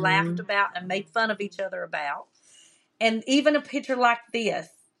things we've laughed Mm-hmm. about and made fun of each other about. And even a picture like this,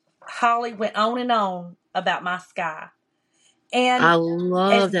 Holly went on and on about my sky. I And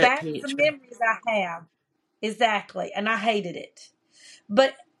as love that bad as the picture. memories I have, exactly, and I hated it.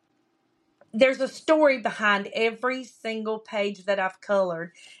 But there's a story behind every single page that I've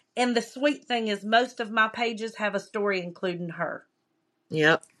colored. And the sweet thing is, most of my pages have a story, including her.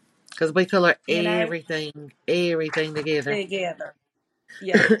 Yep. Because we color You know, everything together. together.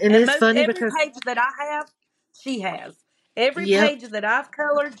 Yeah. And And it's most funny every because, page that I have, she has. Every yep, page that I've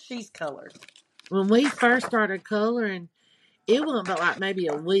colored, she's colored. when we first started coloring, it wasn't but like maybe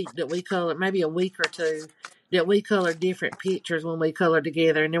a week that we colored, maybe a week or two that we colored different pictures when we colored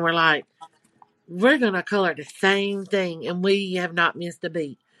together. And then we're like, we're going to color the same thing. And we have not missed a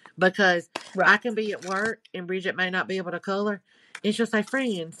beat because Right. I can be at work and Bridget may not be able to color. And she'll say,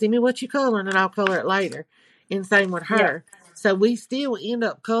 friend, send me what you coloring and I'll color it later. And same with Yep. her. So we still end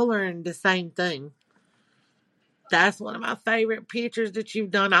up coloring the same thing. That's one of my favorite pictures that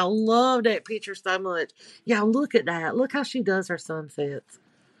you've done. I love that picture so much. Yeah, look at that. Look how she does her sunsets.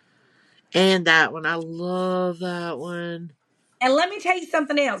 And that one. I love that one. And let me tell you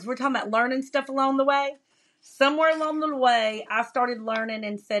something else. We're talking about learning stuff along the way. Somewhere along the way, I started learning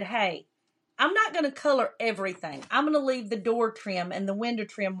and said, hey, I'm not going to color everything. I'm going to leave the door trim and the window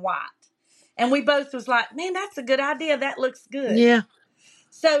trim white. And we both was like, man, that's a good idea. That looks good. Yeah,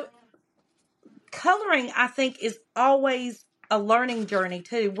 So coloring, I think, is always a learning journey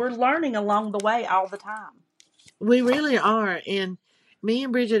too. We're learning along the way all the time. we really are. And me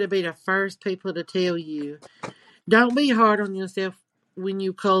and Bridget will be the first people to tell you don't be hard on yourself when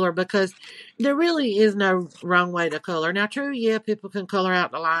you color because there really is no wrong way to color. Now, true, yeah, people can color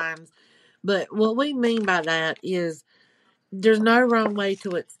out the lines. But what we mean by that is there's no wrong way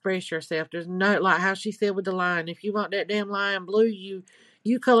to express yourself. There's no like how she said with the line. If you want that damn line blue,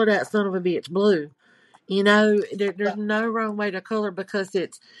 you color that son of a bitch blue. You know, there's no wrong way to color because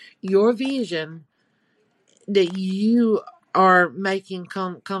it's your vision that you are making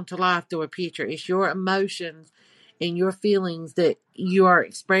come to life through a picture. It's your emotions and your feelings that you are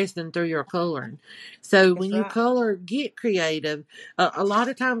expressing through your coloring. So when That's you right. color, get creative. A lot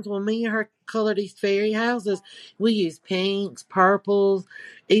of times when me and her color these fairy houses, we use pinks, purples,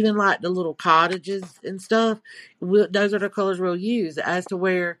 even like the little cottages and stuff. Those are the colors we'll use. As to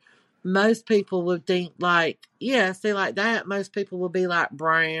where most people would think like, yeah, see like that. Most people would be like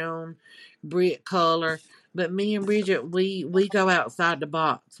brown, brick color, but me and Bridget, we go outside the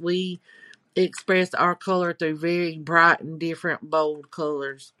box. We express our color through very bright and different bold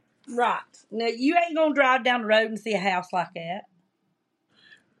colors. Right. Now, you ain't going to drive down the road and see a house like that.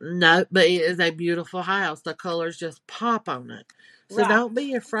 No, but it is a beautiful house. The colors just pop on it. So Right. don't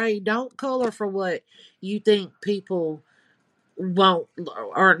be afraid. Don't color for what you think people won't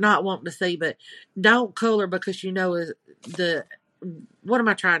or not want to see, but don't color because you know the what am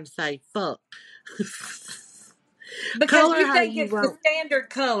I trying to say? Fuck. Because Color you how think you it's the want. standard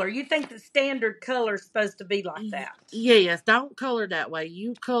color. You think the standard color is supposed to be like that. Yes, don't color that way.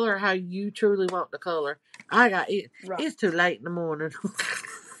 You color how you truly want to color. I got it. Right. It's too late in the morning.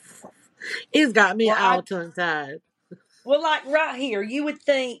 It's got me Well, all tongue tied. like right here, you would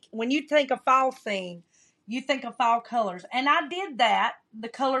think when you think of fall scene, you think of fall colors, and I did that the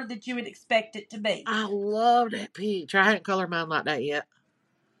color that you would expect it to be. I love that picture. I hadn't colored mine like that yet.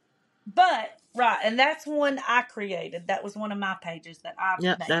 But right, and that's one I created. That was one of my pages that I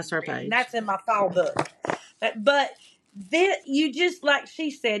Yep, made that's and her created, and page. that's in my fall book. But then you just like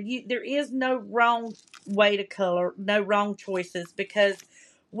she said, there is no wrong way to color, no wrong choices because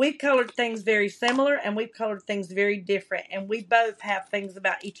we've colored things very similar and we've colored things very different, and we both have things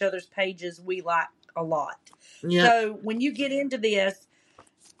about each other's pages we like a lot. Yep, So when you get into this,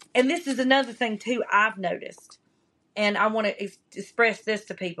 and this is another thing too I've noticed, and I want to express this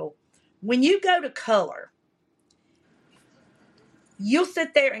to people. When you go to color, you'll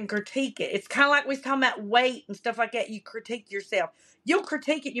sit there and critique it. It's kind of like we was talking about weight and stuff like that. You critique yourself. You'll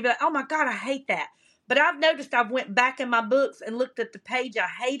critique it. And you'll be like, oh my God, I hate that. But I've noticed I've went back in my books and looked at the page I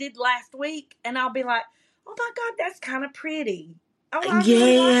hated last week, and I'll be like, oh my God, that's kind of pretty. Oh, I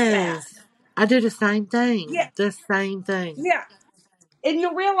really like that. Yes. I do the same Yeah, thing. The same thing. yeah. And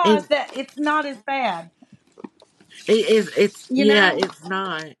you'll And realize that it's not as bad, it's you yeah, know? it's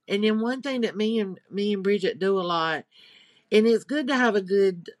not. And then one thing that me and Bridget do a lot, and it's good to have a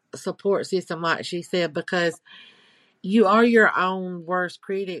good support system, like she said, because you are your own worst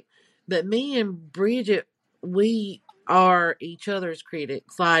critic. But me and Bridget, we are each other's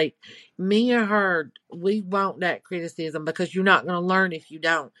critics. Like me and her, we want that criticism because you're not going to learn if you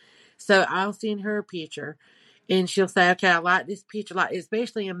don't. So I'll send her a picture and she'll say, okay, I like this picture, like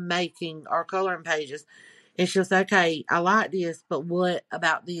especially in making our coloring pages. And she'll say, okay, I like this, but what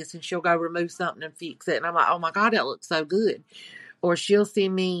about this? And she'll go remove something and fix it. And I'm like, oh my God, that looks so good. Or she'll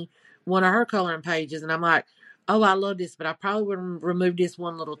send me one of her coloring pages and I'm like, oh, I love this, but I probably would remove this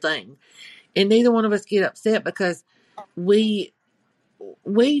one little thing. And neither one of us get upset because we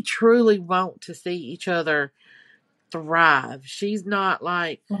we truly want to see each other thrive. She's not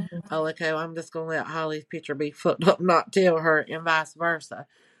like, oh, okay, well, I'm just gonna let Holly's picture be fucked up, not tell her, and vice versa.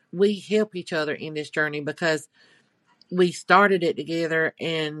 We help each other in this journey because we started it together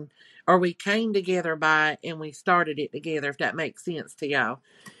and or we came together by and we started it together, if that makes sense to y'all.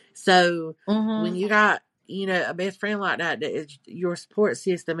 So when Mm-hmm. you got, a best friend like that is your support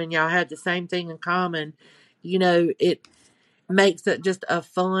system and y'all have the same thing in common, it makes it just a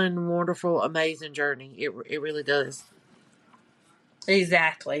fun, wonderful, amazing journey. It really does.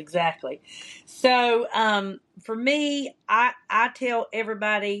 Exactly, exactly. So, for me, I tell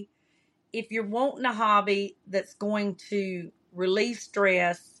everybody, if you're wanting a hobby that's going to relieve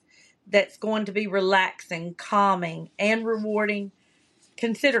stress, that's going to be relaxing, calming, and rewarding,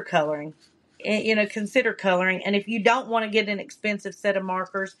 consider coloring. Consider coloring. And if you don't want to get an expensive set of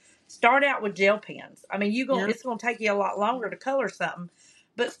markers, start out with gel pens. I mean, Yeah. it's gonna take you a lot longer to color something,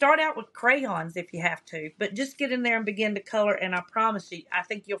 but start out with crayons if you have to. But just get in there and begin to color, and I promise you, I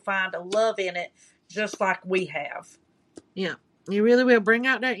think you'll find a love in it, just like we have. Yeah. You really will bring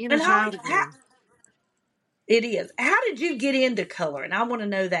out that inner And Holly, child again. it is. How did you get into coloring? I want to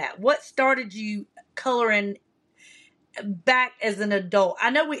know that. What started you coloring back as an adult? I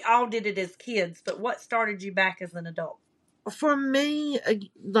know we all did it as kids, but what started you back as an adult? For me,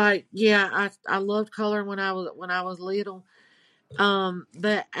 like, yeah, I loved coloring when I was little.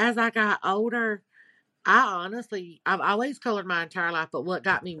 But as I got older, I've always colored my entire life, but what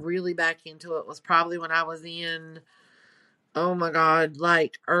got me really back into it was probably when I was in, oh my God,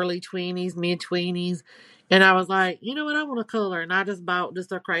 like early 20s, mid 20s. And I was like, you know what, I want to color. And I just bought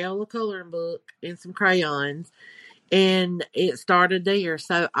just a Crayola coloring book and some crayons. And it started there.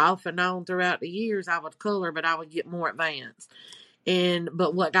 So off and on throughout the years, I would color, but I would get more advanced.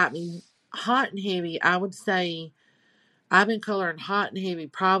 But what got me hot and heavy, I would say I've been coloring hot and heavy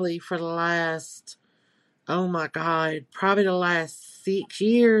probably for the last, oh my God, probably the last 6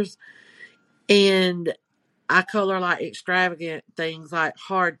 years. And I color like extravagant things, like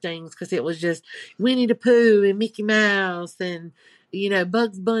hard things, because it was just Winnie the Pooh and Mickey Mouse and,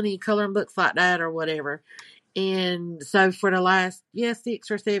 Bugs Bunny, coloring books like that or whatever. And so for the last,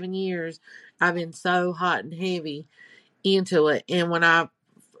 6 or 7 years, I've been so hot and heavy into it. And when I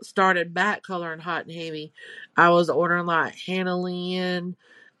started back coloring hot and heavy, I was ordering like Hannah Lynn,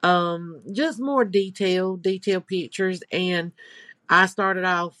 just more detailed pictures. And I started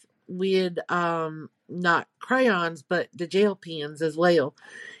off with not crayons but the gel pens as well.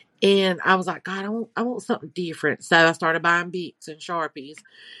 And I was like, God, I want something different. So I started buying Bics and Sharpies,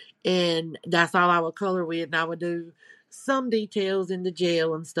 and that's all I would color with. And I would do some details in the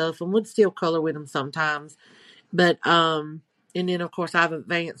gel and stuff, and would still color with them sometimes. But and then of course I've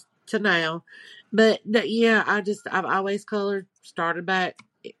advanced to now. But yeah, I've always colored. Started back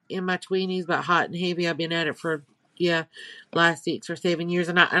in my 20s, but hot and heavy. I've been at it for, yeah, last 6 or 7 years,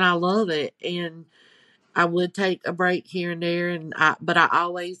 and I love it. And I would take a break here and there, but I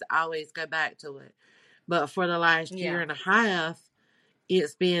always go back to it. But for the last year Yeah, and a half,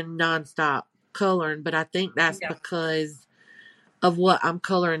 it's been nonstop coloring. But I think that's yeah, because of what I'm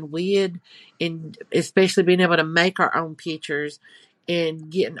coloring with, and especially being able to make our own pictures and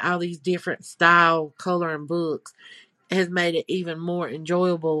getting all these different style coloring books has made it even more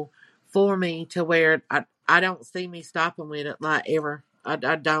enjoyable for me, to where I don't see me stopping with it like ever. I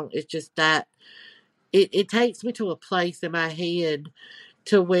don't. It's just that it takes me to a place in my head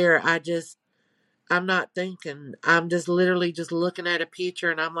to where I'm not thinking. I'm just literally just looking at a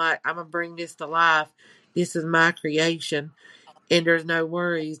picture and I'm like, I'm gonna bring this to life. This is my creation. and there's no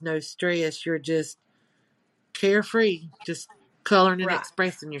worries, no stress. You're just carefree, just coloring and Right.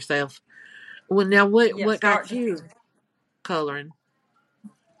 expressing yourself. Well, now Yeah, what start got to you finish. coloring?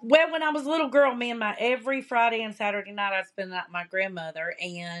 Well, when I was a little girl, me and my every Friday and Saturday night, I'd spend that with my grandmother,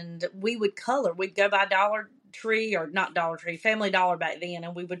 and we would color. We'd go by Dollar Tree, or not Dollar Tree, Family Dollar back then,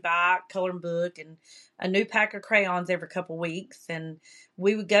 and we would buy a coloring book and a new pack of crayons every couple weeks, and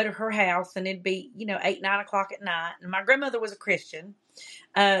we would go to her house, and it'd be 8, 9 o'clock at night, and my grandmother was a Christian.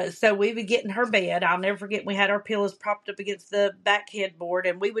 So we would get in her bed. I'll never forget. We had our pillows propped up against the back headboard,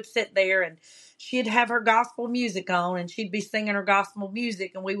 and we would sit there, and she'd have her gospel music on, and she'd be singing her gospel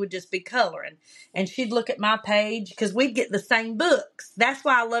music, and we would just be coloring. And she'd look at my page because we'd get the same books. That's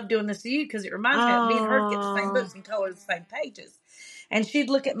why I love doing this to you, because it reminds me of me and her get the same Oh, books and color the same pages. And she'd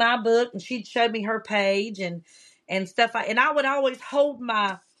look at my book, and she'd show me her page and stuff. And I would always hold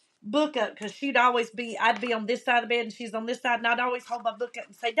my book up because I'd be on this side of the bed and she's on this side, and I'd always hold my book up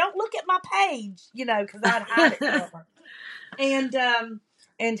and say, "Don't look at my page," because I'd hide it from her.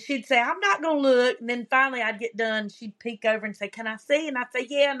 And she'd say, "I'm not gonna look." And then finally I'd get done. She'd peek over and say, "Can I see?" And I'd say,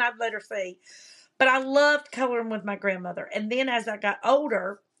 "Yeah," and I'd let her see. But I loved coloring with my grandmother. And then as I got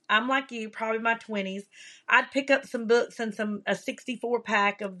older, I'm like you, probably my 20s, I'd pick up some books and a 64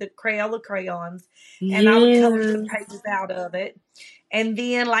 pack of the Crayola crayons, and I would color some yes, pages out of it. And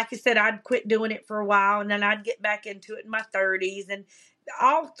then, like I said, I'd quit doing it for a while, and then I'd get back into it in my 30s. And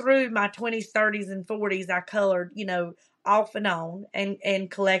all through my 20s, 30s, and 40s, I colored, off and on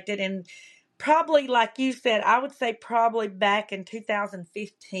and collected. And probably, like you said, I would say probably back in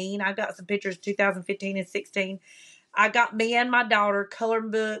 2015, I got some pictures 2015 and 16. I got me and my daughter coloring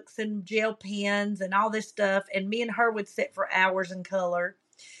books and gel pens and all this stuff. And me and her would sit for hours and color.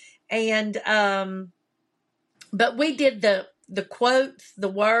 And, but we did the quotes, the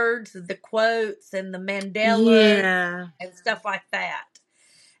words, the quotes, and the mandalas yeah, and stuff like that.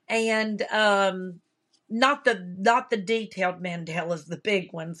 And not the detailed mandalas, the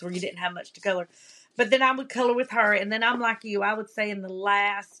big ones where you didn't have much to color. But then I would color with her, and then I'm like you. I would say in the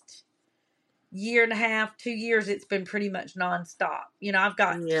last year and a half, 2 years, it's been pretty much nonstop. I've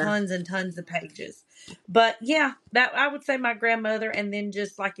got yeah. tons and tons of pages. But yeah, that I would say my grandmother, and then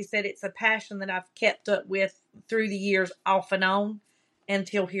just like you said, it's a passion that I've kept up with through the years, off and on,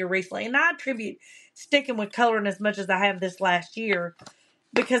 until here recently. And I attribute sticking with coloring as much as I have this last year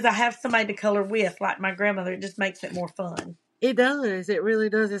because I have somebody to color with, like my grandmother. It just makes it more fun. It does. It really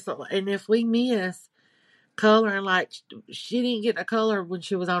does. And if we miss coloring, like she didn't get to color when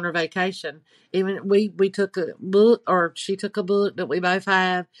she was on her vacation. Even we took a book, or she took a book that we both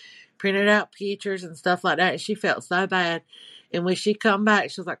have, printed out pictures and stuff like that. And she felt so bad. And when she come back,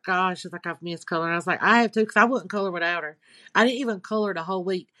 she was like, "Gosh," she's like, "I've missed coloring." I was like, "I have too," because I wouldn't color without her. I didn't even color the whole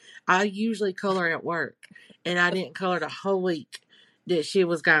week. I usually color at work, and I didn't color the whole week that she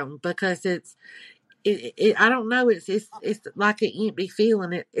was gone because I don't know. It's like an empty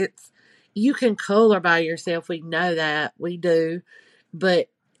feeling. It's you can color by yourself. We know that we do, but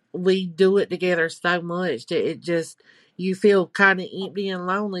we do it together so much that it just you feel kind of empty and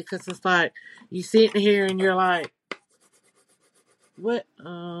lonely because it's like you sitting here and you're like, what?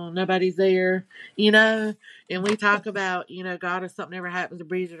 Nobody's there, you know. And we talk about, God, if something ever happens to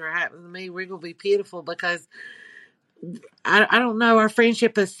Bridget or happens to me, we're gonna be pitiful because I don't know. Our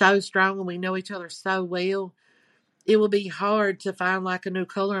friendship is so strong and we know each other so well. It would be hard to find like a new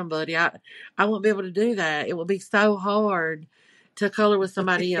coloring buddy. I wouldn't be able to do that. It would be so hard to color with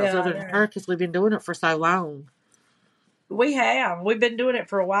somebody else Yeah, I other than her know. because we've been doing it for so long. We have. We've been doing it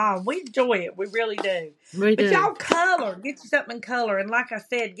for a while. We enjoy it. We really do. We But do. y'all color. Get you something in color. And like I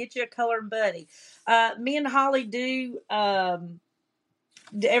said, get you a coloring buddy. Me and Holly do,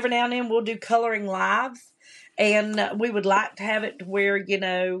 every now and then we'll do coloring lives. And we would like to have it to where,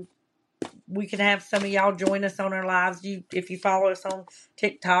 we can have some of y'all join us on our lives. If you follow us on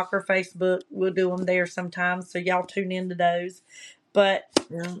TikTok or Facebook, we'll do them there sometimes. So y'all tune into those. But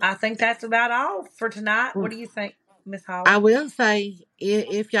Yeah. I think that's about all for tonight. What do you think, Miss I Holly? will say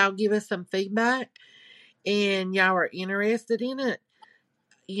if y'all give us some feedback and y'all are interested in it,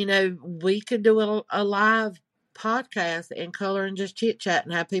 we could do a live podcast and color and just chit chat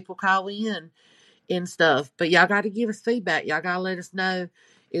and have people call in and stuff. But y'all got to give us feedback. Y'all got to let us know,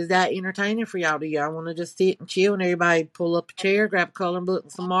 is that entertaining for y'all? Do y'all want to just sit and chill and everybody pull up a chair, grab a coloring book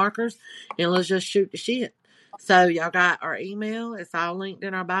and some markers, and let's just shoot the shit? So y'all got our email. It's all linked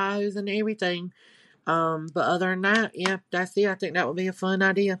in our bios and everything. But other than that, yeah, that's it. I think that would be a fun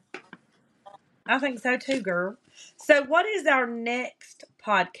idea. I think so too, girl. So, what is our next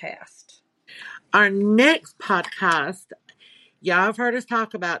podcast? Our next podcast, y'all have heard us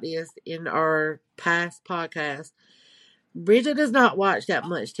talk about this in our past podcast. Bridget does not watch that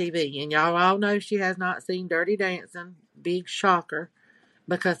much TV, and y'all all know she has not seen Dirty Dancing. Big shocker,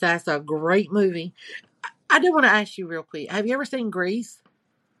 because that's a great movie. I do want to ask you real quick. Have you ever seen Grease?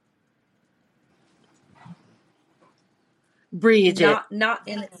 Bridget. Not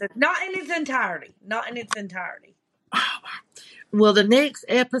in its entirety. Not in its entirety. Well, the next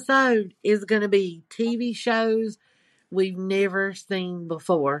episode is going to be TV shows we've never seen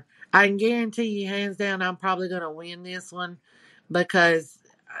before. I can guarantee you, hands down, I'm probably going to win this one because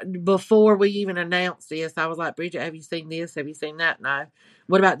before we even announced this, I was like, Bridget, have you seen this? Have you seen that? No.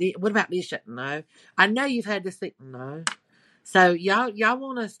 What about the? What about this? No. I know you've had to see. No. So y'all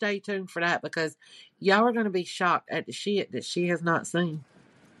want to stay tuned for that because y'all are going to be shocked at the shit that she has not seen.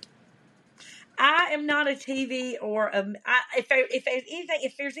 I am not a TV or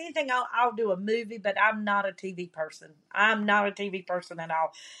if there's anything, I'll do a movie, but I'm not a TV person. I'm not a TV person at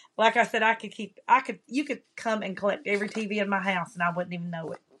all. Like I said, you could come and collect every TV in my house, and I wouldn't even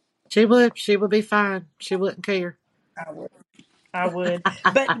know it. She would. She would be fine. She wouldn't care. I would. I would.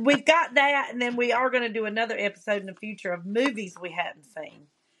 But we've got that, and then we are going to do another episode in the future of movies we hadn't seen.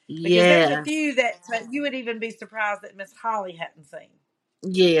 Because there's a Yes. few that you would even be surprised that Miss Holly hadn't seen.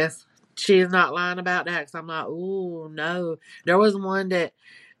 Yes. She is not lying about that because I'm like, oh, no. There was one that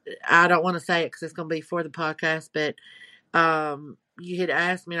I don't want to say it because it's going to be for the podcast, but you had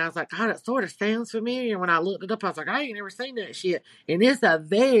asked me, and I was like, God, it sort of sounds familiar. When I looked it up, I was like, I ain't never seen that shit. And it's a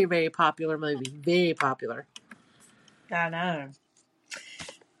very, very popular movie. Very popular. I know.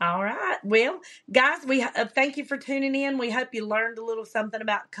 All right. Well, guys, we thank you for tuning in. We hope you learned a little something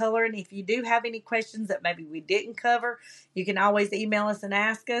about coloring. If you do have any questions that maybe we didn't cover, you can always email us and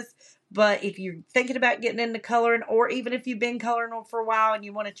ask us. But if you're thinking about getting into coloring, or even if you've been coloring for a while and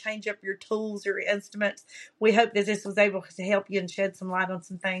you want to change up your tools or instruments, we hope that this was able to help you and shed some light on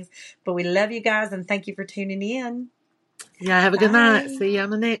some things. But we love you guys and thank you for tuning in. Yeah, have a good night. Bye. See you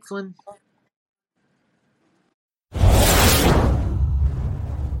on the next one.